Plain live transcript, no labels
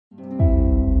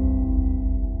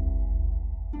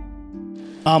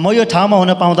म यो ठाउँमा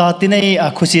हुन पाउँदा अति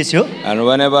नै खुसी छु And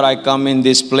whenever I come in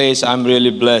this place, I'm really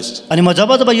blessed. अनि म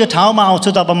जब यो ठाउँमा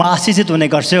आउँछु तब म आशीषित हुने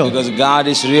गर्छु Because God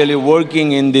is really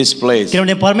working in this place.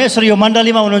 किनभने परमेश्वर यो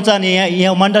मण्डलीमा हुनुहुन्छ अनि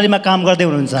यहाँ मण्डलीमा काम गर्दै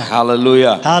हुनुहुन्छ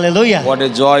Hallelujah. Hallelujah What a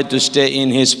joy to stay in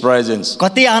His presence.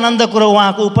 कति आनन्द कुरो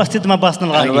उहाँको उपस्थितिमा बस्न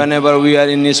And लागि whenever we are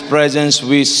in His presence,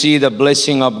 we see the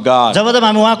blessing of God. जब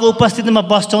हामी उहाँको उपस्थितिमा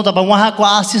बस्छौं तब उहाँको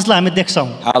आशीषलाई हामी देख्छौं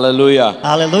Hallelujah.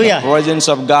 Hallelujah The presence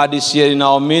of God is here in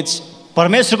our midst.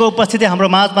 परमेश्वरको उपस्थिति हाम्रो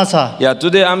माझमा छ Yeah,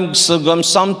 today I'm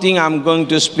going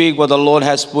to speak what the Lord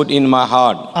has put in my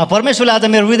heart. परमेश्वरले आज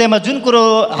मेरो हृदयमा जुन कुरो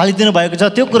हालिदिनु भएको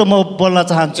छ त्यो कुरो म बोल्न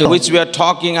चाहन्छु Which we are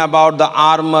talking about the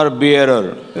armor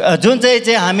bearer. जुन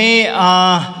चाहिँ हामी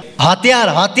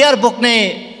हतियार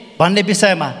बोक्ने भन्ने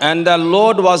विषयमा And the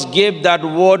Lord gave that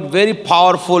word very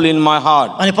powerful in my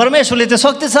heart. अनि परमेश्वरले त्यो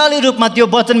शक्तिशाली रूपमा त्यो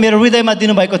वचन मेरो हृदयमा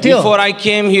दिनु भएको थियो Before I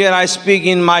came here, I speak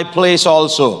in my place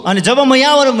also. अनि जब म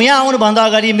यहाँ आउनु भन्दा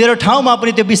अगाडि मेरो ठाउँमा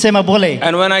पनि त्यो विषयमा बोले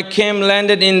And when I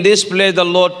landed in this place, the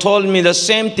Lord told me the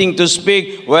same thing to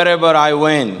speak wherever I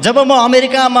went. जब म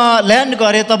अमेरिकामा ल्यान्ड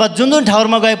गरे तब जुन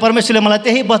ठाउँमा गए परमेश्वरले मलाई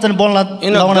त्यही वचन बोल्न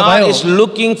लाउन God भयो is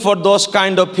looking for those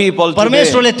kind of people today.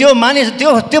 परमेश्वरले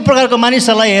त्यो प्रकारको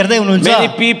मानिसहरूलाई हेर्दै हुनुहुन्छ Many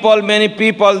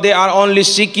people they are only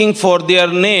seeking for their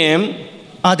name.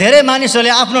 धेरै मानिसहरूले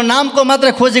आफ्नो नामको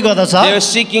मात्र खोजी गर्दछ They are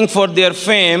seeking for their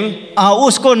fame.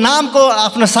 उसको नामको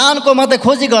आफ्नो शानको मात्र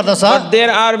खोजी गर्दछ But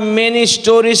there are many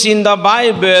stories in the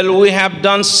Bible we have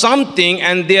done something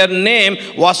and their name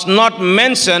was not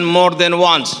mentioned more than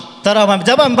once. तर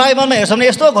जब हामी बाइबलमा हेर्छौँ भने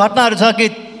यस्तो घटनाहरू छ कि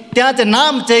त्यहाँ चाहिँ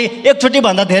नाम चाहिँ एकचोटि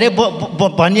भन्दा धेरै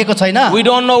भनिएको छैन We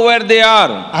don't know where they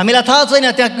are. हामीलाई थाहा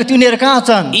छैन त्यहाँ तिनीहरू कहाँ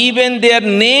छन् Even their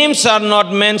names are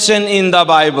not mentioned in the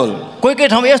Bible. कोही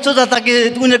ठाउँ यस्तो छ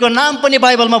कि उनीहरूको नाम पनि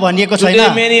बाइबलमा भनिएको छैन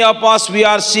Today many of us we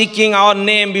are seeking our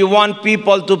name. We want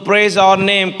people to praise our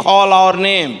name, call our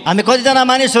name. हामी कतिजना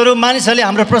मानिसहरूले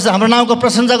हाम्रो नामको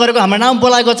प्रशंसा गरेको हाम्रो नाम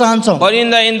बोलाएको चाहन्छौँ But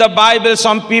in the Bible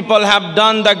some people have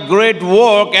done the great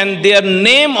work and their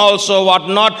name also was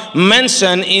not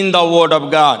mentioned in the word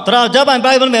of God. तर जब हामी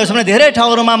बाइबलमा हेर्छौँ भने धेरै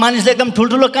ठाउँहरूमा मानिसले एकदम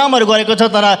ठुल्ठुलो कामहरू गरेको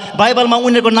छ तर बाइबलमा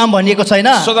उनीहरूको नाम भनिएको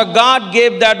छैन So the God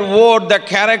gave that word, the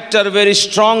character very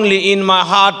strongly in my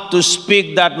heart to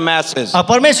speak that message.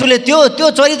 परमेश्वरले त्यो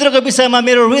चरित्रको विषयमा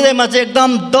मेरो हृदयमा चाहिँ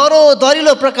एकदम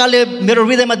दरिलो प्रकारले मेरो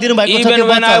हृदयमा दिनु भएको छ Even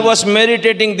when I was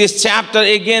meditating this chapter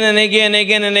again and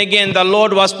again, the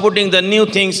Lord was putting the new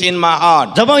things in my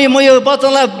heart. जब म यो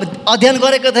वचनलाई अध्ययन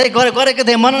गरेको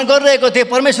थिएँ मनन गरिरहेको थिएँ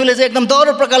परमेश्वरले चाहिँ एकदम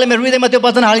दरो प्रकारले मेरो हृदयमा त्यो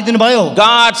वचन हालिदिनु भयो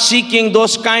God seeking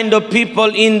those kind of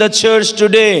people in the church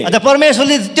today. आज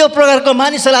परमेश्वरले त्यो प्रकारको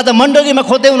मानिसहरूलाई आज मण्डलीमा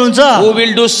खोज्दै हुनुहुन्छ Who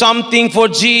will do something for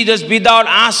Jesus without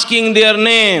asking their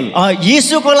name.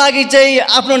 येशूको लागि चाहिँ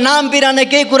आफ्नो नाम बिना नै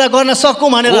केही कुरा गर्न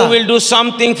सकौं भनेर Who will do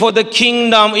something for the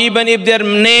kingdom even if their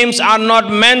names are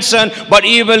not mentioned, but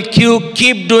he will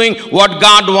keep doing what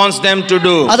God wants them to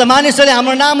do. आज मानिसहरूले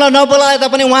हाम्रो नामलाई नबोलाए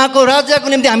तापनि उहाँको राज्यको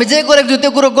निम्ति हामी जे गरेको छु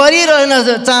त्यो कुरो गरिरहन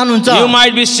चाहनुहुन्छ You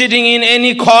might be sitting in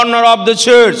any corner of the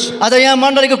church. आज यहाँ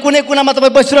मण्डलीको कुनै कुनामा तपाई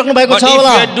बसिराख्नु भएको छ But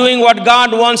होला if you are doing what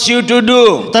God wants you to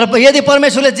do, तर यदि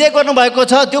परमेश्वरले जे गर्नु भएको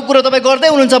छ त्यो कुरो तपाई गर्दै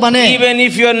हुनुहुन्छ भने even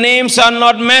if your names are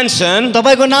not mentioned,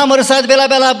 तपाईको नामहरु सायद बेला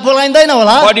बोलाइदैन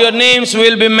होला but your names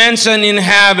will be mentioned in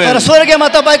heaven. तर स्वर्गमा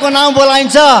तपाईको नाम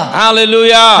बोलाइन्छ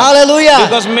Hallelujah. Hallelujah.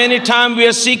 Because many times we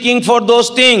are seeking for those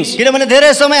things. किनभने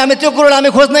धेरै समय हामी त्यो कुरोलाई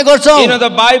हामी खोज्ने गर्छौं. You know, the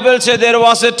Bible says there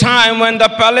was a time when the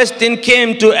Palestinians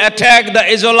came to attack the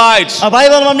Israelites.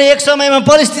 बाइबलमा पनि एक समयमा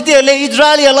परिस्थितिहरुले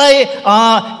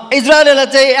इजरायललाई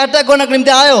चाहिँ अट्याक गर्नको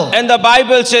निम्ति आयो. And the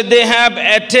Bible said they have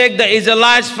attacked the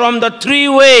Israelites from the three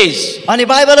ways. अनि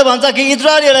बाइबलले भन्छ कि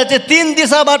इजरायलले चाहिँ तीन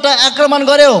दिशाबाट आक्रमण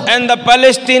गर्यो. And the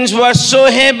Palestinians were so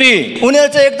heavy. उनीहरु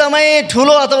चाहिँ एकदमै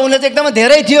ठुलो अथवा उनीहरु चाहिँ एकदमै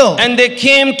धेरै थियो. And they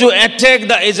came to attack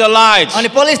the Israelites. अनि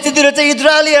परिस्थितिहरु चाहिँ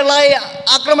इजरायलीहरुलाई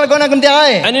आक्रमण गर्नको निम्ति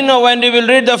आए. And you know, when we will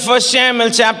read the 1 Samuel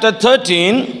chapter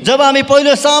 13, जब हामी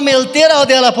पहिलो Samuel 13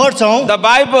 अध्यायलाई पढ्छौं, the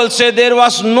Bible said there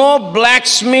was no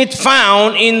blacksmith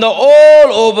found in the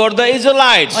all over the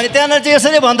Israelites. अनि त्यहाँ चाहिँ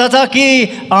यसरी भन्दछ कि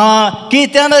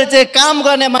त्यहाँ चाहिँ काम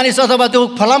गर्ने मानिस अथवा त्यो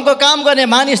फलामको काम गर्ने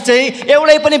मानिस चाहिँ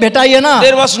एउटै पनि भेटाइएन.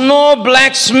 There was no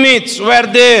blacksmiths were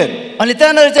there. अनि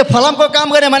त्यहाँ चाहिँ फलामको काम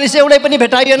गर्ने मानिस एउटै पनि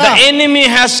भेटाइएन. The enemy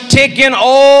has taken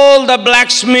all the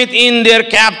blacksmith in their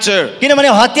capture. किनभने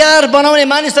हतियार बनाउने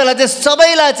मानिसहरूलाई चाहिँ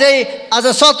सबैलाई चाहिँ आज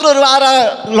शत्रुहरू आएर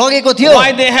लगेको थियो.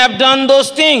 Why they have done those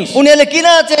things? उनीहरूले किन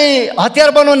चाहिँ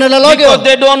हतियार बनाउनलाई लग्यो? Because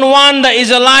they don't want the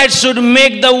Israelites should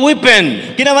make the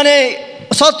weapon. किनभने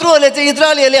शत्रुहरूले चाहिँ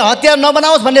इजरायलीहरूले हतियार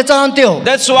नबनाओस् भन्ने चाहन्थ्यो.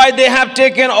 That's why they have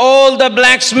taken all the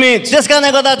blacksmiths.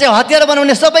 त्यसकारणले गर्दा चाहिँ हतियार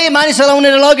बनाउने सबै मानिसहरूलाई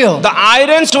उनीहरूले लग्यो. The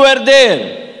irons were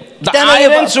there. The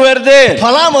irons were there,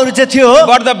 फलामहरु चाहिँ थियो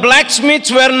but the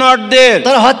blacksmiths were not there.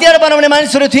 तर हतियार बनाउने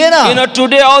मानिसहरु थिएन You know,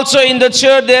 today also in the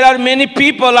church there are many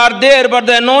people are there, but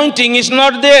the anointing is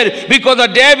not there because the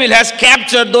devil has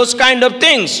captured those kind of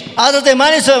things. आज चाहिँ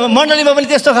मानिस मण्डलीमा पनि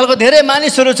त्यस्तो खालको धेरै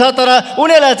मानिसहरु छ तर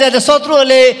उनीहरुलाई चाहिँ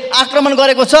शत्रुहरूले आक्रमण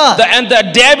गरेको छ And the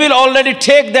devil already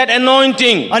take that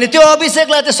anointing. अनि त्यो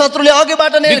अभिषेकलाई चाहिँ शत्रुले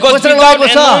अघिबाट नै Because घोषणा without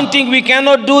गरेको छ anointing we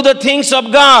cannot do the things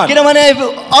of God. किनभने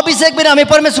अभिषेक बिना हामी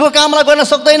परमेश्वरको कामलाई गर्न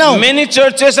सक्दैनौं Many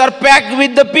churches are packed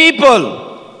with the people,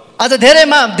 आज धेरै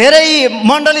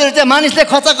मण्डलीहरु चाहिँ मानिसले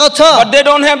खचाखच छ but they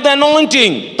don't have the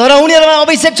anointing. तर उनीहरुमा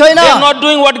अभिषेक छैन They are not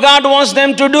doing what God wants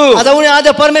them to do. आज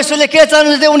परमेश्वरले के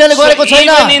चाहनुहुन्छ त्यो उनीहरुले So गरेको छैन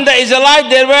even in the Israelites,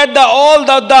 there were all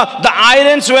the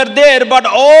irons were there, but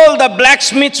all the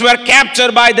blacksmiths were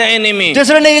captured by the enemy.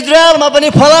 त्यसरी नै इजरायलमा पनि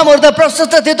फलामहरु त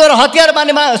प्रशस्त थियो तर हतियार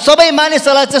बानीमा सबै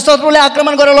मानिसहरुलाई चाहिँ शत्रुले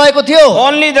आक्रमण गरेर लगेको थियो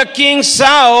Only the king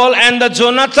Saul and the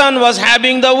Jonathan was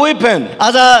having the weapon.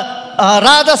 आज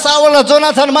राजा साउल र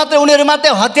जोनाथन मात्र उनीहरु मात्र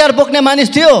हतियार बोक्ने मानिस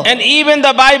थियो And even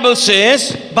the Bible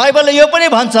says, बाइबलले यो पनि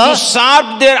भन्छ to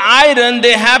sharp their iron,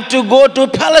 they have to go to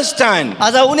Palestine.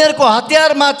 आज उनीहरुको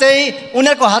हतियारमा चाहिँ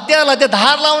उनीहरुको हतियारलाई चाहिँ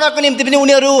धार लाउनको निम्ति पनि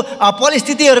उनीहरु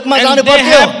परिस्थितिहरुमा जानु And they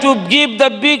पर्थ्यो have to give the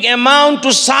big amount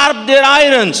to sharp their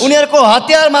irons. उनीहरुको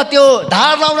हतियारमा त्यो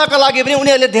धार लाउनको लागि पनि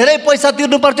उनीहरुले धेरै पैसा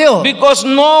तिर्नु पर्थ्यो Because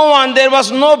there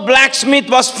was no blacksmith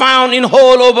was found in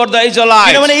whole over the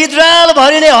Israelites. किनभने इजरायल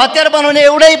भरि नै हतियार बनाउने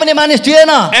एउटै पनि मानिस थिएन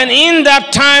And in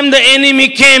that time the enemy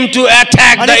came to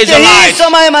attack the अनि त्यही Israelites.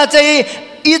 समयमा चाहिँ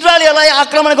इजरायलीहरुलाई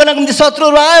आक्रमण गर्नको निम्ति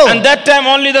शत्रुहरु आयो And that time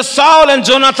only the Saul and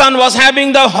Jonathan was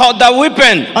having the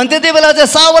weapon. अनि त्यतिबेला चाहिँ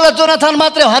साउल र जोनाथन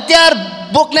मात्र हतियार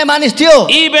बोक्ने मानिस थियो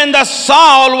Even the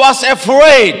Saul was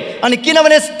afraid. अनि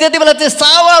किनभने त्यतिबेला चाहिँ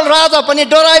साउल राजा पनि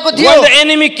डराएको थियो When the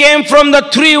enemy came from the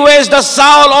three ways, the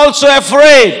Saul also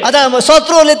afraid. अझ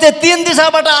शत्रुहरूले चाहिँ तीन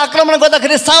दिशाबाट आक्रमण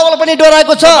गर्दाखेरि साउल पनि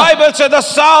डराएको छ The Bible says the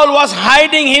Saul was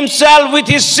hiding himself with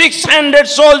his 600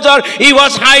 soldiers. He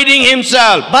was hiding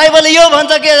himself. बाइबलले यो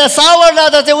भन्छ कि साउल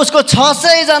राजा चाहिँ उसको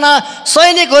 600 जना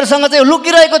सैनिकहरुसँग चाहिँ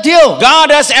लुकिरहेको थियो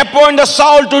God has appointed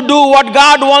Saul to do what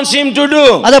God wants him to do.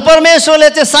 अझ परमेश्वरले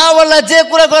चाहिँ साउललाई जे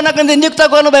कुरा गर्नको निम्ति नियुक्त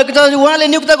गर्नुभएको छ उहाँले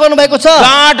नियुक्त गर्नुभएको छ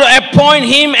God appoint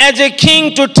him as a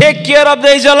king to take care of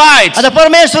the Israelites. अझ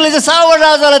परमेश्वरले चाहिँ साउल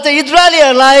राजालाई चाहिँ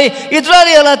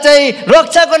इजरायलीहरुलाई चाहिँ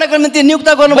रक्षा गर्नको निम्ति नियुक्त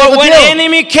गर्नुभएको But when थियो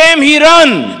enemy came, he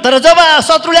ran. तर जब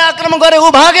शत्रुले आक्रमण गरे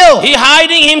उ भाग्यो He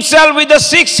hiding himself with the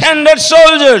 600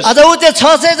 soldiers. अझ उ चाहिँ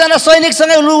 600 जना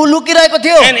सैनिकसँग लुकिरहेको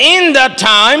थियो And in that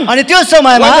time, अनि त्यो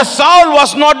समयमा when the Saul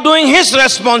was not doing his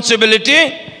responsibility,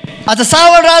 अझ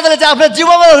साउल राजाले चाहिँ आफ्नो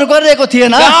जिम्मेवारीहरु गरिरहेको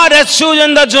थिएन God has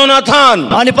chosen the Jonathan.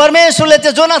 अनि परमेश्वरले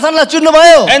चाहिँ जोनाथनलाई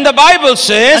चुन्नुभयो And the Bible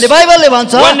says, अनि बाइबलले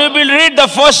भन्छ when we will read the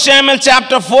 1 Samuel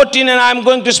chapter 14, and I am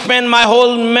going to spend my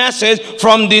whole message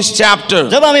from this chapter.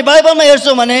 जब हामी बाइबलमा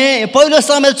हेर्छौं भने पहिलो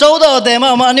सामुएल 14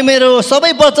 अध्यायमा अनि मेरो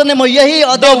सबै वचन नै म यही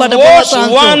अध्यायबाट The बोल्न verse 1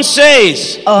 चाहन्छु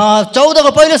says, 14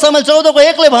 को पहिलो सामुएल 14 को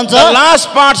 1 ले भन्छ the last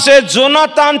part says,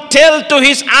 Jonathan tell to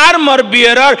his armor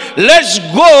bearer, let's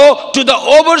go to the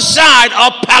overside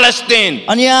of Palestine.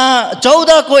 अनि यहाँ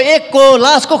 14 को 1 को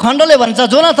लास्टको खण्डले भन्छ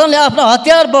जोनाथनले आफ्नो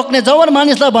हतियार बोक्ने जवान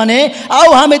मानिसलाई भने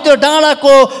आऊ हामी त्यो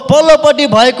डाँडाको पल्लोपट्टि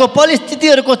भएको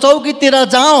परिस्थितिहरुको चौकीतिर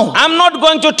जाऊ I'm not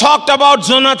going to talk about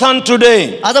Jonathan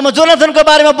today. आज म जोनाथनको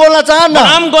बारेमा बोल्न चाहन्न But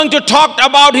I'm going to talk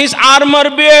about his armor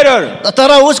bearer.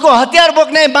 तर उसको हतियार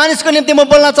बोक्ने मानिसको निम्ति म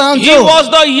बोल्न He चाहन्छु was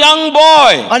the young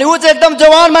boy. अनि उ चाहिँ एकदम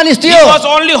जवान मानिस He थियो was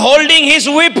only holding his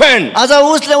weapon. आज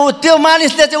त्यो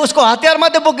मानिसले चाहिँ उसको हतियार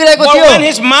मात्र बोकिरहेको But थियो when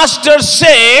his master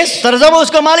says, तर जब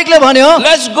उसको मालिकले भन्यो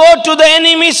let's go to the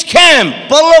enemy's camp,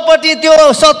 पल्लोपट्टि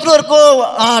त्यो शत्रुहरुको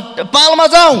पालमा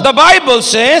जाऊ the Bible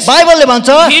says, बाइबलले भन्छ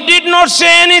he did not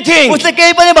say anything. उसले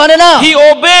केही पनि भनेन He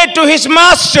obeyed to his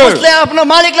master. उसले आफ्नो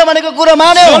मालिकले भनेको कुरा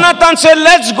मान्यो Jonathan said,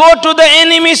 let's go to the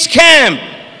enemy's camp.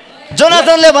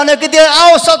 जोनाथनले भन्यो कि त्यो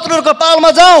आओ शत्रुहरुको पालमा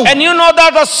जाऊ And you know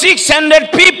that the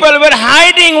 600 people were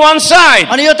hiding one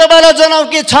side. अनि यो तपाईलाई जनाऊ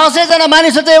कि 600 जना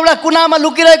मानिसहरु चाहिँ एउटा कुनामा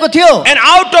लुकिरहेको थियो And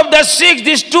out of the 6,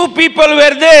 these 2 people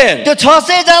were there. त्यो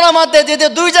 600 जना मध्ये चाहिँ त्यो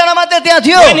 2 जना मात्र त्यहाँ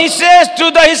थियो When he says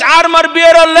to his armor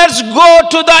bearer, let's go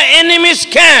to the enemy's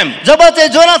camp, जब चाहिँ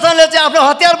जोनाथनले चाहिँ आफ्नो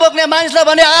हतियार बोक्ने मानिसलाई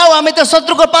भने आओ हामी त्यो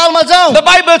शत्रुको पालमा जाऊ the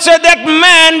Bible said that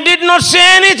man did not say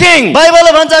anything.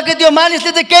 बाइबलले भन्छ कि त्यो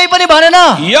मानिसले चाहिँ केही पनि भनेन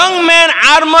Young man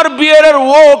armor bearer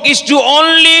work is to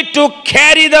only to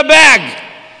carry the bag.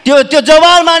 त्यो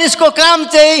जवान मानिसको काम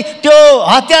चाहिँ त्यो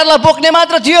हतियारलाई बोक्ने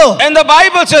मात्र थियो. And the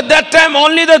Bible said that time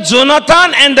only the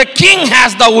Jonathan and the king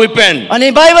has the weapon.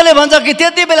 अनि बाइबलले भन्छ कि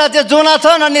त्यति बेला चाहिँ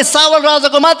जोनाथन अनि साउल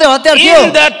राजाको मात्रै हतियार थियो.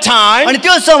 In that time, अनि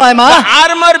त्यो समयमा the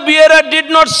armor bearer did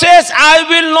not say, I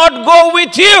will not go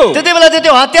with you. त्यति बेला चाहिँ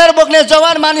त्यो हतियार बोक्ने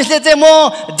जवान मानिसले चाहिँ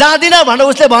म जादिन भनेर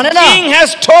उसले भनेन. King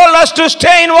has told us to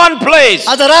stay in one place.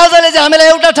 आज राजाले चाहिँ हामीलाई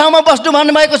एउटा ठाउँमा बस्नु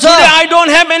भन्नुभएको छ. Today I don't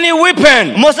have any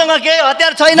weapon. मसँग केही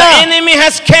हतियार छैन. The enemy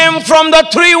has come from the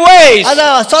three ways. आज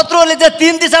शत्रुले चाहिँ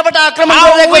तीन दिशाबाट आक्रमण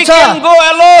How गरिरहेको we छ. can go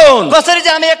alone? कसरी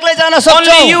चाहिँ हामी एक्लै जान Only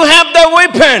सक्छौं? you have the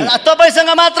weapon. तपाईसँग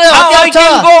मात्रै How I हतियार छ.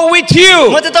 can go with you?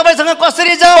 म चाहिँ तपाईसँग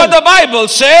कसरी जाऊँ? But the Bible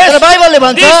says तर बाइबलले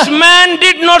भन्छ this man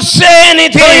did not say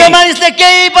तर यो anything. मानिसले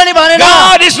केही पनि भनेन.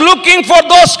 God is looking for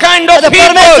those kind of आज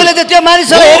people परमेश्वरले चाहिँ त्यो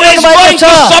मानिसलाई who is हेरिरहनु भएको going छ.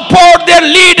 to support their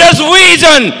leader's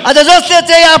vision. आज जसले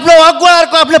चाहिँ आफ्नो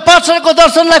अगुवाहरूको आफ्नो पार्षदको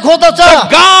दर्शनलाई खोज्दछ.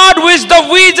 God with the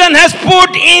vision has put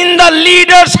in the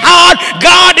leader's heart.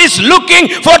 God is looking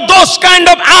for those kind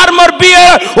of armor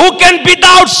bearer who can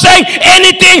without saying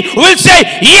anything will say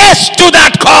yes to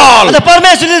that call. आज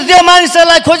परमेश्वरले त्यो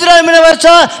मानिसहरूलाई खोजिरहनु भएको छ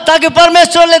ताकि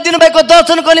परमेश्वरले दिनुभएको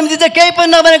दर्शनको निम्ति चाहिँ केही पनि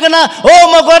नभनिकन हो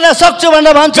म गर्न सक्छु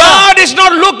भनेर भन्छ. God is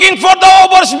not looking for the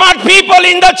oversmart people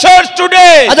in the church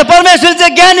today. आज परमेश्वरले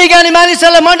चाहिँ ज्ञानी ज्ञानी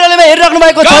मानिसहरूलाई मण्डलीमा हेरिराख्नु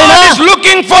भएको छैन. God is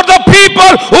looking for the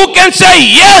people who can say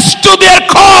yes to their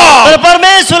call. तर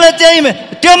परमेश्वरले चाहिँ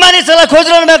त्यो मानिसहरूलाई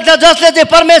खोजिरहनु भएको छ जसले चाहिँ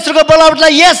परमेश्वरको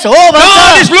बोलावटलाई यस हो God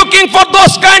भन्छ. is looking for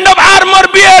those kind of armor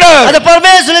bearers आज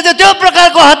परमेश्वरले चाहिँ त्यो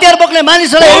प्रकारको हतियार बोक्ने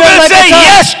मानिसहरूलाई who हेरिरहनु will भएको say छ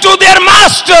yes to their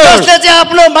master, जसले चाहिँ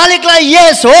आफ्नो मालिकलाई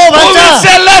यस हो who will भन्छ.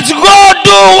 say let's go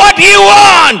do what he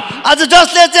wants. आज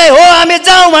जसले चाहिँ हो हामी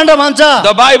जाउँ भनेर भन्छ.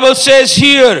 The Bible says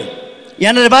here,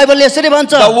 यहाँनिर बाइबलले यसरी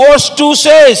भन्छ. the verse 2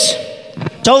 says,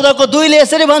 14 को 2 ले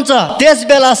यसरी भन्छ. त्यस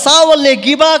बेला सावलले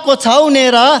गिबाको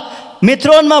छाउनेर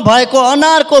मित्रोनमा भएको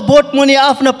अनारको बोटमुनि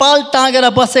आफ्नो पाल टाँगेर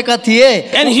बसेका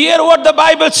थिए. and here what the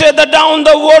Bible says, that down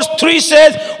the verse 3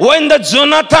 says, when the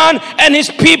Jonathan and his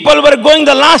people were going,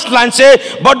 the last line says,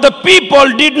 but the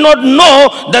people did not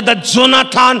know that the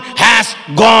Jonathan has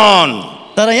gone.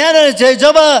 तर यहाँनिर चाहिँ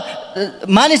जब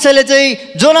मानिसहरूले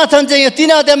चाहिँ Jonathan चाहिँ यो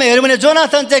 3 अध्यायमा हेर्यो भने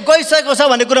जोनाथन चाहिँ गइसकेको छ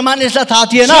भन्ने कुरा मानिसलाई थाहा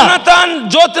थिएन.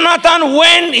 Jonathan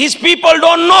went, his people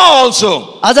don't know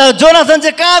also. आज जोनाथन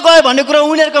चाहिँ कहाँ गयो भन्ने कुरा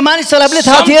उनीहरूको मानिसहरूलाई पनि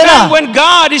थाहा थिएन. Sometimes when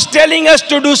God is telling us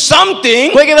to do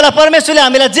something, कोही बेला परमेश्वरले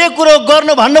हामीलाई जे कुरो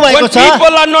गर्नु भन्नु when भएको छ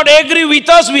people are not agree with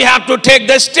us, we have to take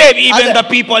the step, even the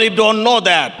people if don't know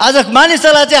that. आज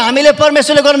मानिसहरूलाई चाहिँ हामीले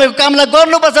परमेश्वरले गर्नुभएको कामलाई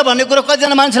गर्नुपर्छ भन्ने कुरो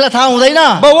कतिजना मान्छेलाई थाहा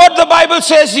हुँदैन. But what the Bible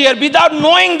says here, without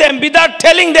knowing them, without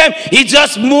telling them, he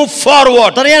just moved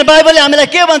forward. तर यहाँ बाइबलले हामीलाई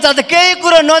के भन्छ त केही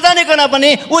कुरो नजानिकन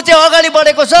पनि ऊ चाहिँ अगाडि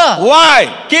बढेको छ. Why?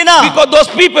 किन? Because those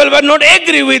people were not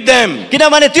agree with them.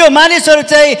 किनभने त्यो मानिसहरू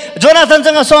चाहिँ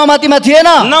जोनाथनसँग सहमतिमा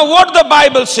थिएन. Now what the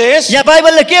Bible says, यहाँ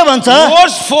बाइबलले के भन्छ?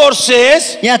 verse 4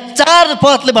 says, यहाँ 4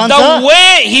 पदले भन्छ the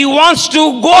way he wants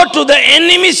to go to the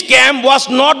enemy's camp was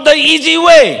not the easy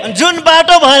way. जुन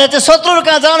बाटो भएर चाहिँ शत्रुहरू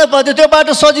कहाँ जानु पर्थ्यो त्यो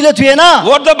बाटो सजिलो थिएन.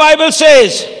 What the Bible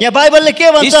says, यहाँ बाइबलले के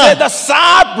he भन्छ? said the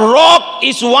sharp rock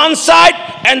is one side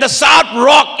and the sharp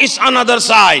rock is another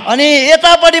side. अनि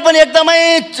यतापट्टि पनि एकदमै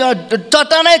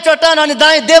चट्टानै चट्टान अनि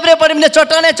दाहिने देब्रेपट्टि पनि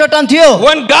चट्टानै चट्टान थियो.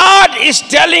 When God is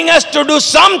telling us to do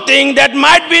something that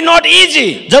might be not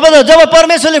easy, जब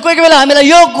परमेश्वरले कोही बेला हामीलाई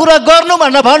यो कुरा गर्नु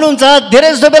भनेर भन्नुहुन्छ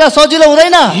धेरै जस्तो बेला सजिलो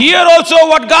हुँदैन. here also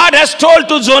what God has told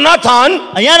to Jonathan,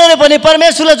 यहाँनिर पनि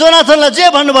परमेश्वरले जोनाथनलाई जे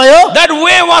भन्नुभयो that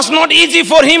way was not easy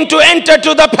for him to enter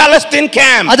to the Palestine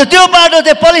camp. आज त्यो बाटो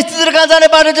चाहिँ फलिस्तीन कहाँ जाने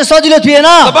बाटो चाहिँ सजिलो थिएन.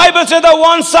 The Bible says that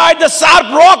one side the sharp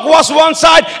rock was one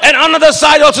side and another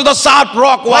side also the sharp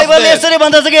rock was बाइबलले there. यसरी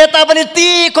भन्दछ कि यता पनि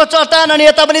तीखो चट्टान अनि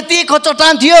यता पनि तीखो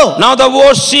चट्टान थियो. Now the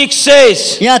verse 6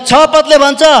 says, यहाँ 6 पदले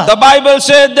भन्छ the Bible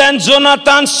said, then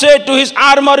Jonathan said to his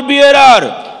armor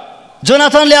bearer,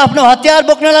 जोनाथनले आफ्नो हतियार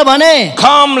बोक्नेलाई भने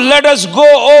come, let us go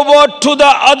over to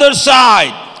the other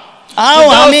side. Ao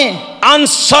To हामी those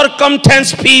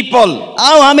uncircumcised people.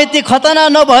 आओ हामी ती खतना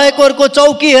नभएकोहरूको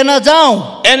चौकी हेर्न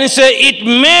जाउँ. And he said, it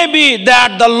may be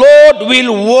that the Lord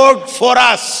will work for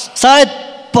us. सायद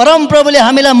परम प्रभुले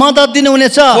हामीलाई मद्दत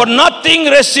दिनुहुनेछ. For nothing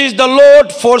resists the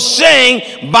Lord for saying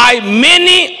by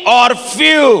many or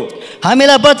few.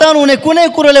 हामीलाई बचाउनु हुने कुनै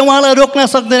कुरोले उहाँलाई रोक्न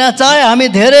सक्दैन चाहे हामी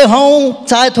धेरै हौं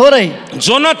चाहे थोरै.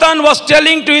 Jonathan was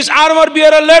telling to his armor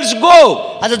bearer, let's go.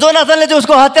 आज जोनाथनले चाहिँ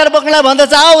उसको हतियार बोक्नेलाई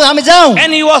भन्दछ आऊ हामी जाउँ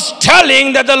And he was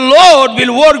telling that the Lord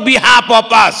will work behalf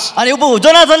of us. अनि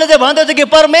जोनाथनले चाहिँ भन्दछ कि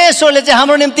परमेश्वरले चाहिँ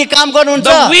हाम्रो निम्ति काम गर्नुहुन्छ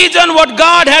The vision what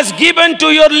God has given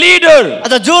to your leader.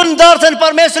 आज जुन दर्शन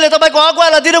परमेश्वरले तपाईको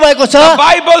अगुवालाई दिनुभएको छ The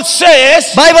Bible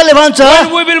says बाइबलले भन्छ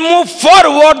when we will move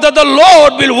forward that the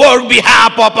Lord will work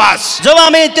behalf of us. जब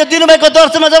हामी त्यो दिनुभएको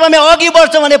दर्शनमा जब हामी अघि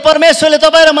बढ्छौँ भने परमेश्वरले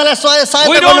तपाईँ र मलाई We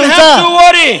सहायता don't have to गर्नुहुन्छ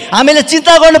worry. हामीले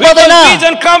चिन्ता गर्नु पर्दैन Because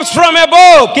vision comes from above.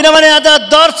 किनभने आज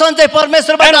दर्शन चाहिँ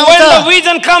परमेश्वरबाट And when the आउँछ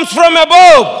vision comes from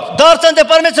above, दर्शन चाहिँ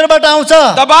परमेश्वरबाट आउँछ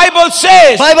the Bible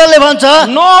says बाइबलले भन्छ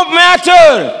no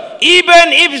matter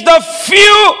even if the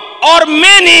few or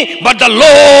many, but the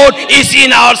Lord is in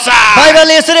our side.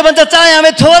 बाइबलले यसरी भन्छ चाहे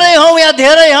हामी थोरै हौं या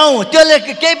धेरै हौं त्यसले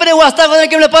केही पनि वास्ता गर्दैन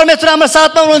किनभने परमेश्वर हाम्रो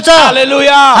साथमा हुनुहुन्छ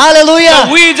Hallelujah. Hallelujah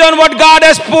The vision what God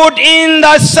has put in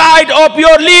the side of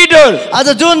your leader. आज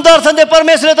जुन दर्शन चाहिँ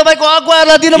परमेश्वरले तपाईको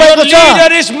अगुवालाई Your दिनुभएको छ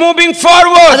leader is moving आज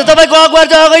forward. तपाईको अगुवा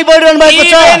चाहिँ अगाडि बढिरहनु भएको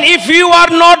छ Even if you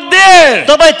are not there,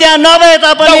 तपाई त्यहाँ नभए the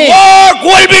तापनि work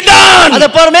will be done. आज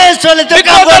परमेश्वरले त्यो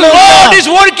काम Because the Lord गर्नुहुन्छ is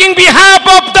working behalf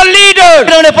of the leader.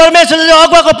 किनभने परमेश्वरले चाहिँ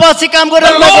अगुवाको पछि काम The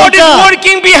गरिरहनु भएको Lord is हुन्छ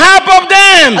working behalf of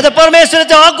them. आज परमेश्वरले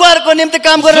चाहिँ अगुवाको निम्ति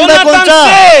काम गरिरहनु भएको Jonathan हुन्छ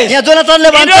says, यहाँ जोनाथनले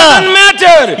It भन्छ doesn't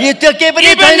matter. यो त्यो केही पनि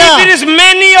Even छैन if it is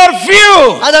many or few,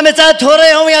 आज हामी चाहे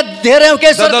थोरै हौं या धेरै हौं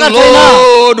केही that the सरकार छैन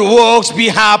Lord works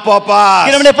behalf of us.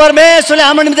 किनभने परमेश्वरले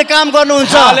हाम्रो निम्ति काम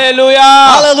गर्नुहुन्छ Hallelujah.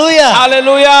 Hallelujah.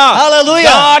 Hallelujah.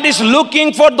 Hallelujah. God is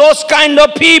looking for those kind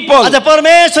of people. आज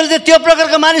परमेश्वरले चाहिँ त्यो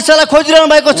प्रकारका मानिसहरूलाई खोजिरहनु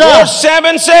भएको छ Verse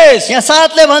 7 says, यहाँ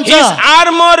 7ले भन्छ his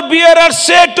armor bearer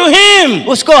said to him,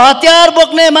 उसको हतियार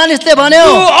बोक्ने मानिसले भन्यो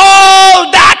do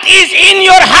all that is in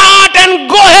your heart and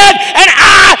go ahead and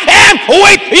I am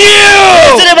with you.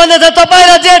 यसरी भन्दैछ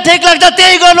तपाईलाई जे ठिक लाग्छ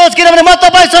त्यही गर्नुहोस् किनभने म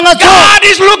तपाईसँग छु God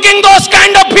is looking those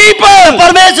kind of people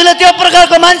परमेश्वरले त्यो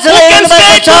प्रकारको who मानिसहरूलाई can हेर्नु say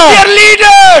भएको to छ their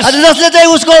leaders, आज जसले चाहिँ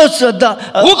उसको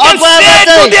who can say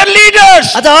to their leaders,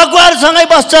 आज अगुवाहरूसँगै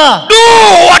बस्छ do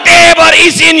whatever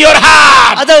is in your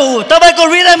heart. आज तपाईको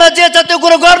हृदयमा जे छ त्यो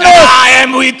कुरो गर्नुहोस् I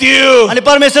am with you. अनि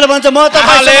परमेश्वरले भन्छ म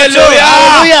तपाईसँग छु Hallelujah.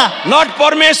 Hallelujah Not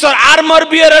Parmeshwar, armor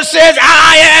bearer says,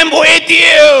 I am with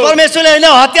you. परमेश्वरले हैन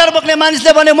हतियार बोक्ने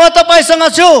मानिसले भने म तपाईसँग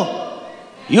छु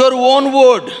Your one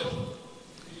word,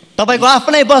 तपाईको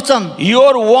आफ्नै वचन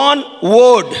your one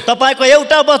word तपाईको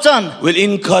एउटा वचन will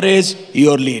encourage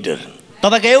your leader.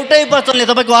 तपाईको एउटै वचनले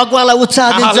तपाईको अगुवालाई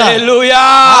उत्साह दिन्छ Hallelujah.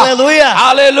 Hallelujah.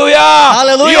 Hallelujah.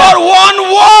 Hallelujah. Your one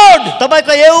word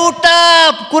तपाईको एउटा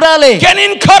कुराले can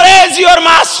encourage your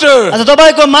master. आज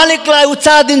तपाईको मालिकलाई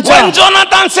उत्साह दिन्छ When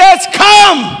Jonathan says,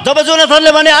 come, जब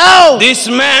जोनाथनले भने आओ this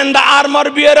man, the armor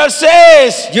bearer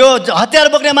says, यो हतियार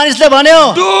बोक्ने मानिसले भन्यो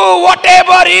do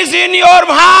whatever is in your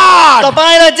heart.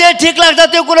 तपाईलाई जे ठिक लाग्छ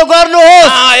त्यो कुरो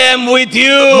गर्नुहोस् I am with म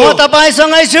you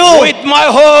तपाईसँगै छु with my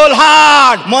whole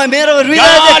heart. म मेरो God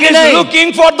हृदयदेखि is नै looking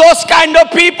for those kind of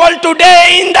people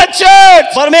today in the church.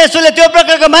 परमेश्वरले त्यो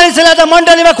प्रकारको मानिसलाई त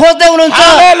मण्डलीमा खोज्दै हुनुहुन्छ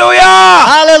Hallelujah.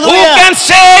 Hallelujah. Who can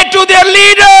say to their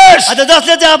leaders, आज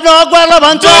जसले चाहिँ आफ्नो अगुवालाई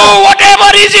भन्छ do whatever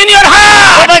is in your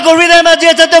heart. तपाईको हृदयमा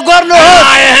जे छ त्यो गर्नुहोस्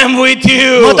I am with म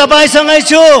you. तपाईसँगै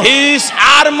छु His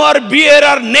armor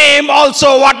bearer name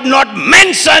also what not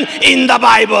mentioned in the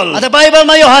Bible. आज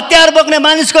बाइबलमा यो हतियार बोक्ने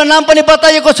मानिसको नाम पनि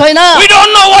बताइएको छैन We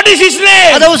don't know what is his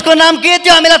आज name. उसको नाम के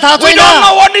थियो हामीलाई थाहा We छैन don't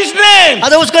know what his name.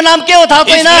 आज उसको नाम के हो थाहा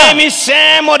His छैन name is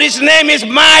Sam or his name is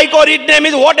Mike or his name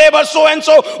is whatever so and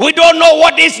so. We don't know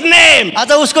what his name.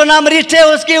 आज उसको नाम रिठे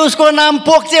होस् कि उसको नाम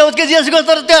पोक्चे होस् कि जेसको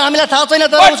तर त्यो हामीलाई थाहा छैन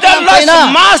तर But उसको the नाम छैन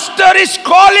Lord's master is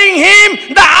calling him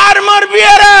the armor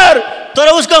bearer. तर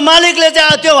उसको मालिकले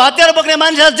चाहिँ त्यो हतियार बोक्ने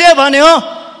मानिसलाई जे भन्यो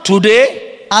Today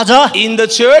आज in the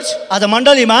church, आज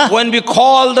मण्डलीमा when we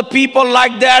call the people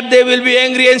like that, they will be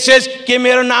angry and says, "के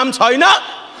मेरो नाम छैन?"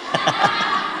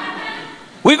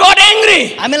 We got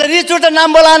angry. हामीलाई रिस उठ्दा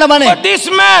नाम बोलाएन भने But this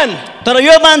man, तर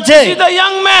यो मान्छे he's the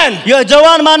young man. यो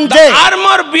जवान The मान्छे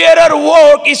armor bearer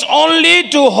work is only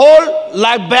to hold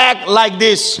like bag like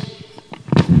this.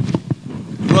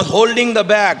 He was holding the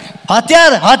bag.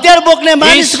 हतियार बोक्ने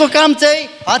मानिसको काम चाहिँ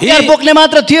हतियार बोक्ने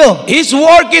मात्र थियो His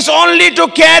work is only to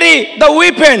carry the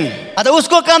weapon. आज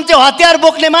उसको काम चाहिँ हतियार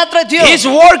बोक्ने मात्र थियो His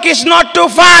work is not to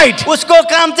fight. उसको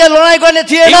काम चाहिँ लडाइँ गर्ने He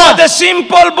थिएन was a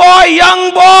simple boy,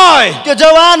 young boy. त्यो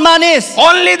जवान मानिस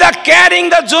Only the carrying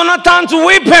the Jonathan's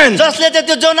weapon. जसले चाहिँ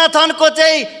त्यो जोनाथनको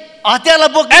चाहिँ हतियारलाई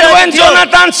And बोकिरहेको when थियो।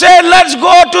 Jonathan said, let's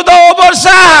go to the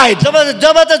overside,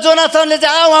 जब त जोनाथनले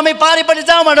चाहिँ आऊ हामी पारिपट्टि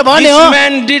जाउँ भनेर भन्यो। this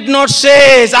man did not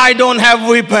say, I don't have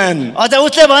weapon. अझ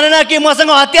उसले भनेन कि मसँग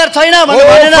हतियार छैन भनेर Oh,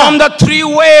 भनेन। from the three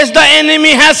ways the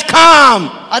enemy has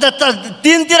come. अझ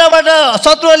तीनतिरबाट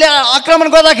शत्रुले आक्रमण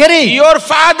गर्दाखेरि Your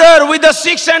father with the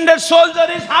 600 soldier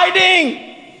is hiding.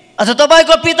 अझ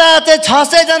तपाईको पिता चाहिँ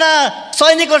 600 जना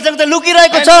सैनिकहरुसँग त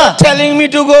लुकिरहेको And छ। you're telling me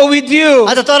to go with you.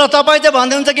 अझ तर तपाई चाहिँ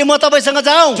भन्नुहुन्छ कि म तपाईसँग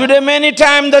जाउँ। Today many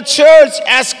times the church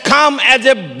has come as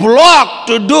a block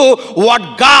to do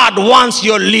what God wants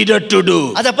your leader to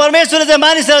do. अझ परमेश्वरले चाहिँ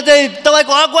मानिसहरु चाहिँ तपाईको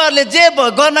अगुवाहरुले जे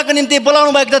गर्नको निम्ति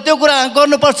बोलाउनु भएको छ त्यो कुरा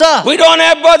गर्नुपर्छ। We don't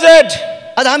have budget.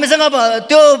 अझ हामीसँग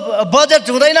त्यो बजेट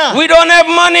हुँदैन। We don't have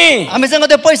money. हामीसँग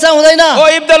त्यो पैसा हुँदैन। Oh,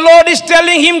 if the Lord is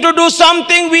telling him to do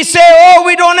something, we say, oh,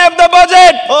 we don't have the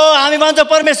budget. ओ हामी भन्छौँ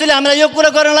परमेश्वरले हामीलाई यो कुरा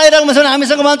गर्न लागिरहेको छ भने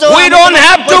हामीसँग भन्छौँ We don't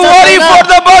have to worry for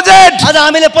the budget. अझ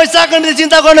हामीले पैसाको निम्ति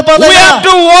चिन्ता गर्नु पर्दैन। We have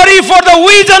to worry for the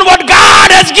vision what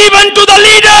God has given to the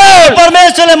leader.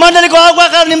 परमेश्वरले मण्डलीको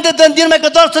अगुवाका निम्ति दिनमाको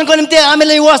दर्शनको निम्ति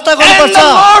हामीले व्यवस्था And गर्नुपर्छ। the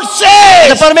Lord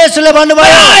says, परमेश्वरले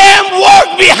भन्नुभयो I am work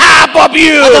behalf of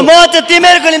you. म चाहिँ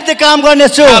तिमीहरूको निम्ति काम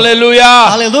गर्नेछु। Hallelujah.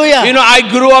 Hallelujah. You know, I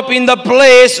grew up in the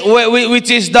place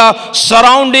which is the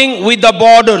surrounding with the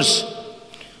borders.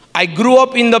 I grew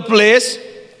up in the place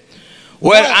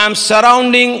where I'm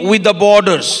surrounding with the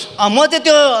borders. म चाहिँ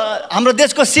त्यो हाम्रो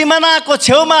देशको सीमानाको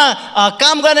छेउमा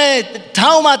काम गर्ने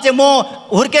ठाउँमा चाहिँ म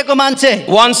हुर्केको मान्छे।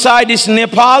 One side is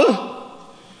Nepal,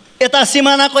 यता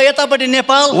सीमानाको यतापट्टि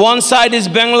Nepal, one side is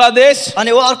Bangladesh,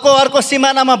 अनि अर्को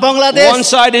सीमानामा Bangladesh, one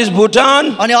side is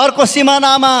Bhutan, अनि अर्को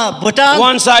सीमानामा Bhutan,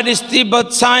 one side is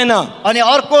Tibet, China. अनि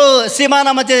अर्को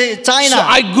सीमानामा चाहिँ So China.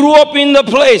 I grew up in the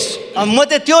place. म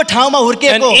चाहिँ त्यो ठाउँमा And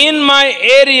हुर्केको in my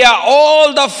area,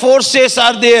 all the forces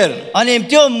are there. अनि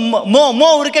त्यो म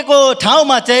हुर्केको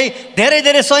ठाउँमा चाहिँ धेरै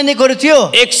धेरै सैनिकहरू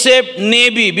थियो। Except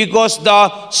Navy, because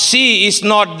the sea is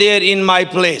not there in my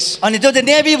place. अनि त्यो चाहिँ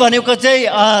नेभी भनेको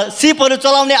चाहिँ सिपहरू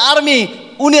चलाउने आर्मी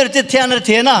उनीहरू चाहिँ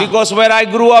थिएन। Because where I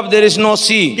grew up, there is no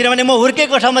sea. किनभने म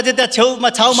हुर्केको ठाउँमा चाहिँ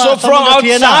त्यहाँ छाउमा So from समुद्र our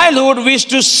थिएन। childhood, we used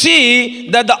to see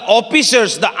that the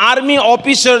officers, the army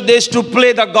officers, they used to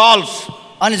play the golf.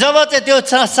 अनि जब चाहिँ त्यो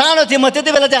सानो थियो म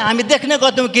त्यति बेला चाहिँ हामी देख्ने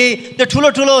गर्थ्यौँ कि त्यो ठुलो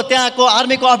ठुलो त्यहाँको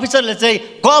आर्मीको अफिसरले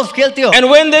चाहिँ गल्फ खेल्थ्यो। And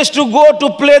when they used to go to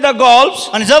play the golf,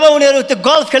 अनि जब उनीहरू त्यो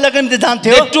गल्फ खेल्नको निम्ति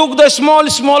जान्थ्यो they took the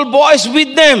small boys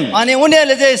with them. अनि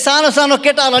उनीहरूले चाहिँ सानो सानो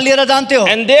केटाहरूलाई लिएर जान्थ्यो।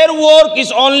 And their work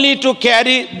is only to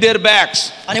carry their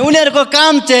bags. अनि उनीहरूको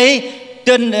काम चाहिँ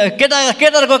त्यो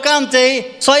केटाहरूको काम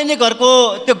चाहिँ सैनिकहरूको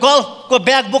त्यो गल्फको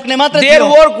ब्याग बोक्ने मात्र Their थियो।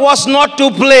 work was not to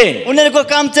play. उनीहरूको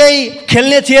काम चाहिँ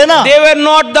खेल्ने थिएन। They were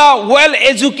not the well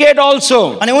educated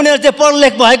also. अनि उनीहरू चाहिँ पढ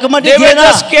लेख भएको मात्रै They were थिएन।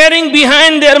 just carrying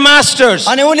behind their masters.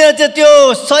 अनि उनीहरू चाहिँ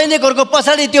त्यो सैनिकहरूको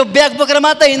पछाडि त्यो ब्याग बोकेर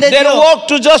मात्रै हिँड्दै Their थियो। work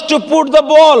to just to put the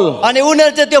ball. अनि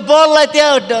उनीहरू चाहिँ त्यो बललाई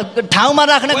त्यहाँ ठाउँमा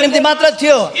राख्नको निम्ति मात्र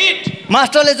थियो। Hit.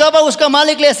 मास्टरले जब उसको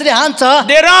मालिकले यसरी हान्छ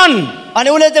They run. अनि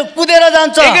उनीहरू चाहिँ कुदेर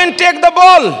जान्छ। Again take the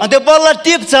ball. अनि त्यो बललाई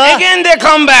टिप्छ, Again they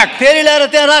come back. फेरि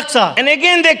ल्याएर त्यहाँ राख्छ। And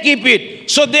again they keep it.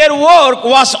 So their work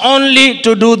was only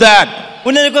to do that.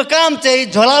 उनीहरूको काम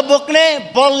चाहिँ झोला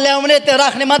बोक्ने, बल ल्याउने, त्यहाँ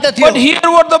राख्ने मात्र थियो। But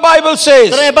here what the Bible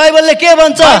says. तर बाइबलले के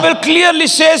भन्छ? Bible clearly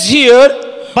says here,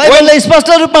 बाइबलले स्पष्ट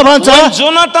रूपमा भन्छ, when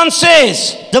Jonathan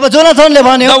says, जब जोनाथनले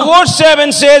भन्यो, the word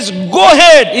 7 says, go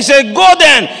ahead. He said, go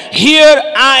then. Here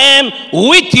I am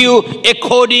with you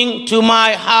according to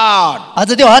my heart.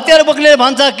 अझ त्यो हतियार बोक्नेले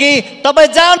भन्छ कि तपाईँ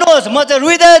जानुहोस्, म चाहिँ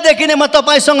हृदयदेखि नै म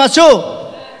तपाईँसँग छु।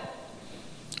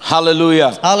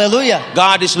 Hallelujah. Hallelujah.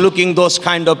 God is looking those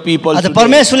kind of people अझ today.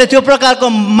 परमेश्वरले त्यो प्रकारको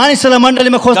मानिसहरूलाई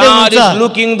मण्डलीमा खोज्दै God हुनुहुन्छ। is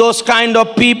looking those kind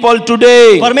of people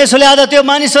today. परमेश्वरले आज त्यो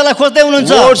मानिसहरूलाई खोज्दै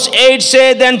हुनुहुन्छ। Verse 8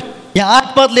 says, then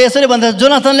यहाँ 8 पदले यसरी भन्छ,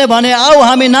 जोनाथनले भने आऊ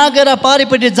हामी नागेर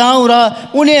पारिपट्टि जाउँ र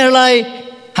उनीहरूलाई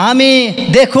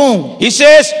हामी देखौँ। he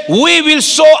says, we will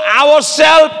show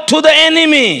ourselves to the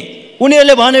enemy.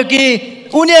 उनीहरूले भन्यो कि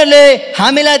उनीहरूले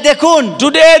हामीलाई देखुन्।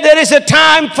 Today there is a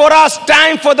time for us,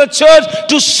 time for the church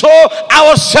to show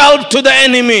ourselves to the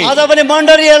enemy. आज पनि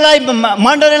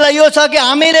मण्डलीलाई यो छ कि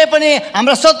हामीले पनि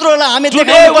हाम्रा शत्रुहरूलाई हामी Today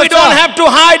देखाउनु we पर्छ। don't have to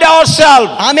hide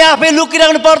ourselves. हामी आफै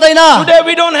लुकिराख्नु पर्दैन। Today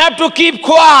we don't have to keep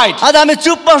quiet. आज हामी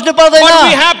चुप बस्नु पर्दैन। But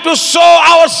we have to show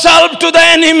ourselves to the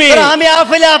enemy. तर हामी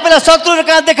आफैले आफैलाई शत्रुहरू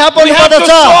कहाँ देखा We पर्नु have to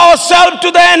पर्दछ। show ourselves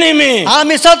to the enemy.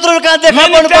 हामी शत्रुहरू कहाँ देखा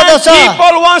Many पर्नु times पर्दछ।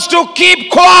 people wants to keep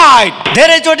quiet.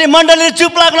 धेरैचोटि मण्डलीले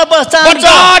चुप लाग्न But चाहन्छ,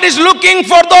 God is looking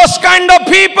for those kind of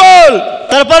people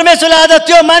तर परमेश्वरले आज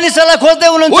त्यो मानिसहरूलाई खोज्दै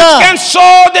who हुनुहुन्छ can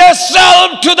show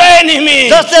themselves to the enemy.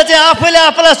 जसले चाहिँ आफैले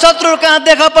आफूलाई शत्रुहरू कहाँ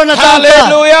देखा पर्न चाहन्छ।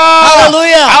 Hallelujah.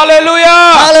 Hallelujah. Hallelujah.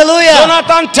 Hallelujah.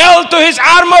 Jonathan tell to his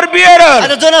armor bearer,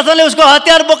 आज जोनाथनले उसको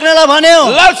हतियार बोक्नेलाई भन्यो,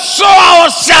 let's show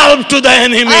ourselves to the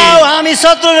enemy. आओ हामी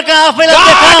शत्रुहरू कहाँ आफैलाई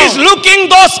God is देखाऊ। looking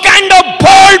those kind of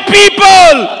bold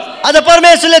people आज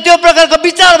परमेश्वरले त्यो प्रकारको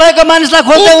विचार भएको मानिसलाई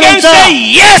who खोज्दै can हुनुहुन्छ, say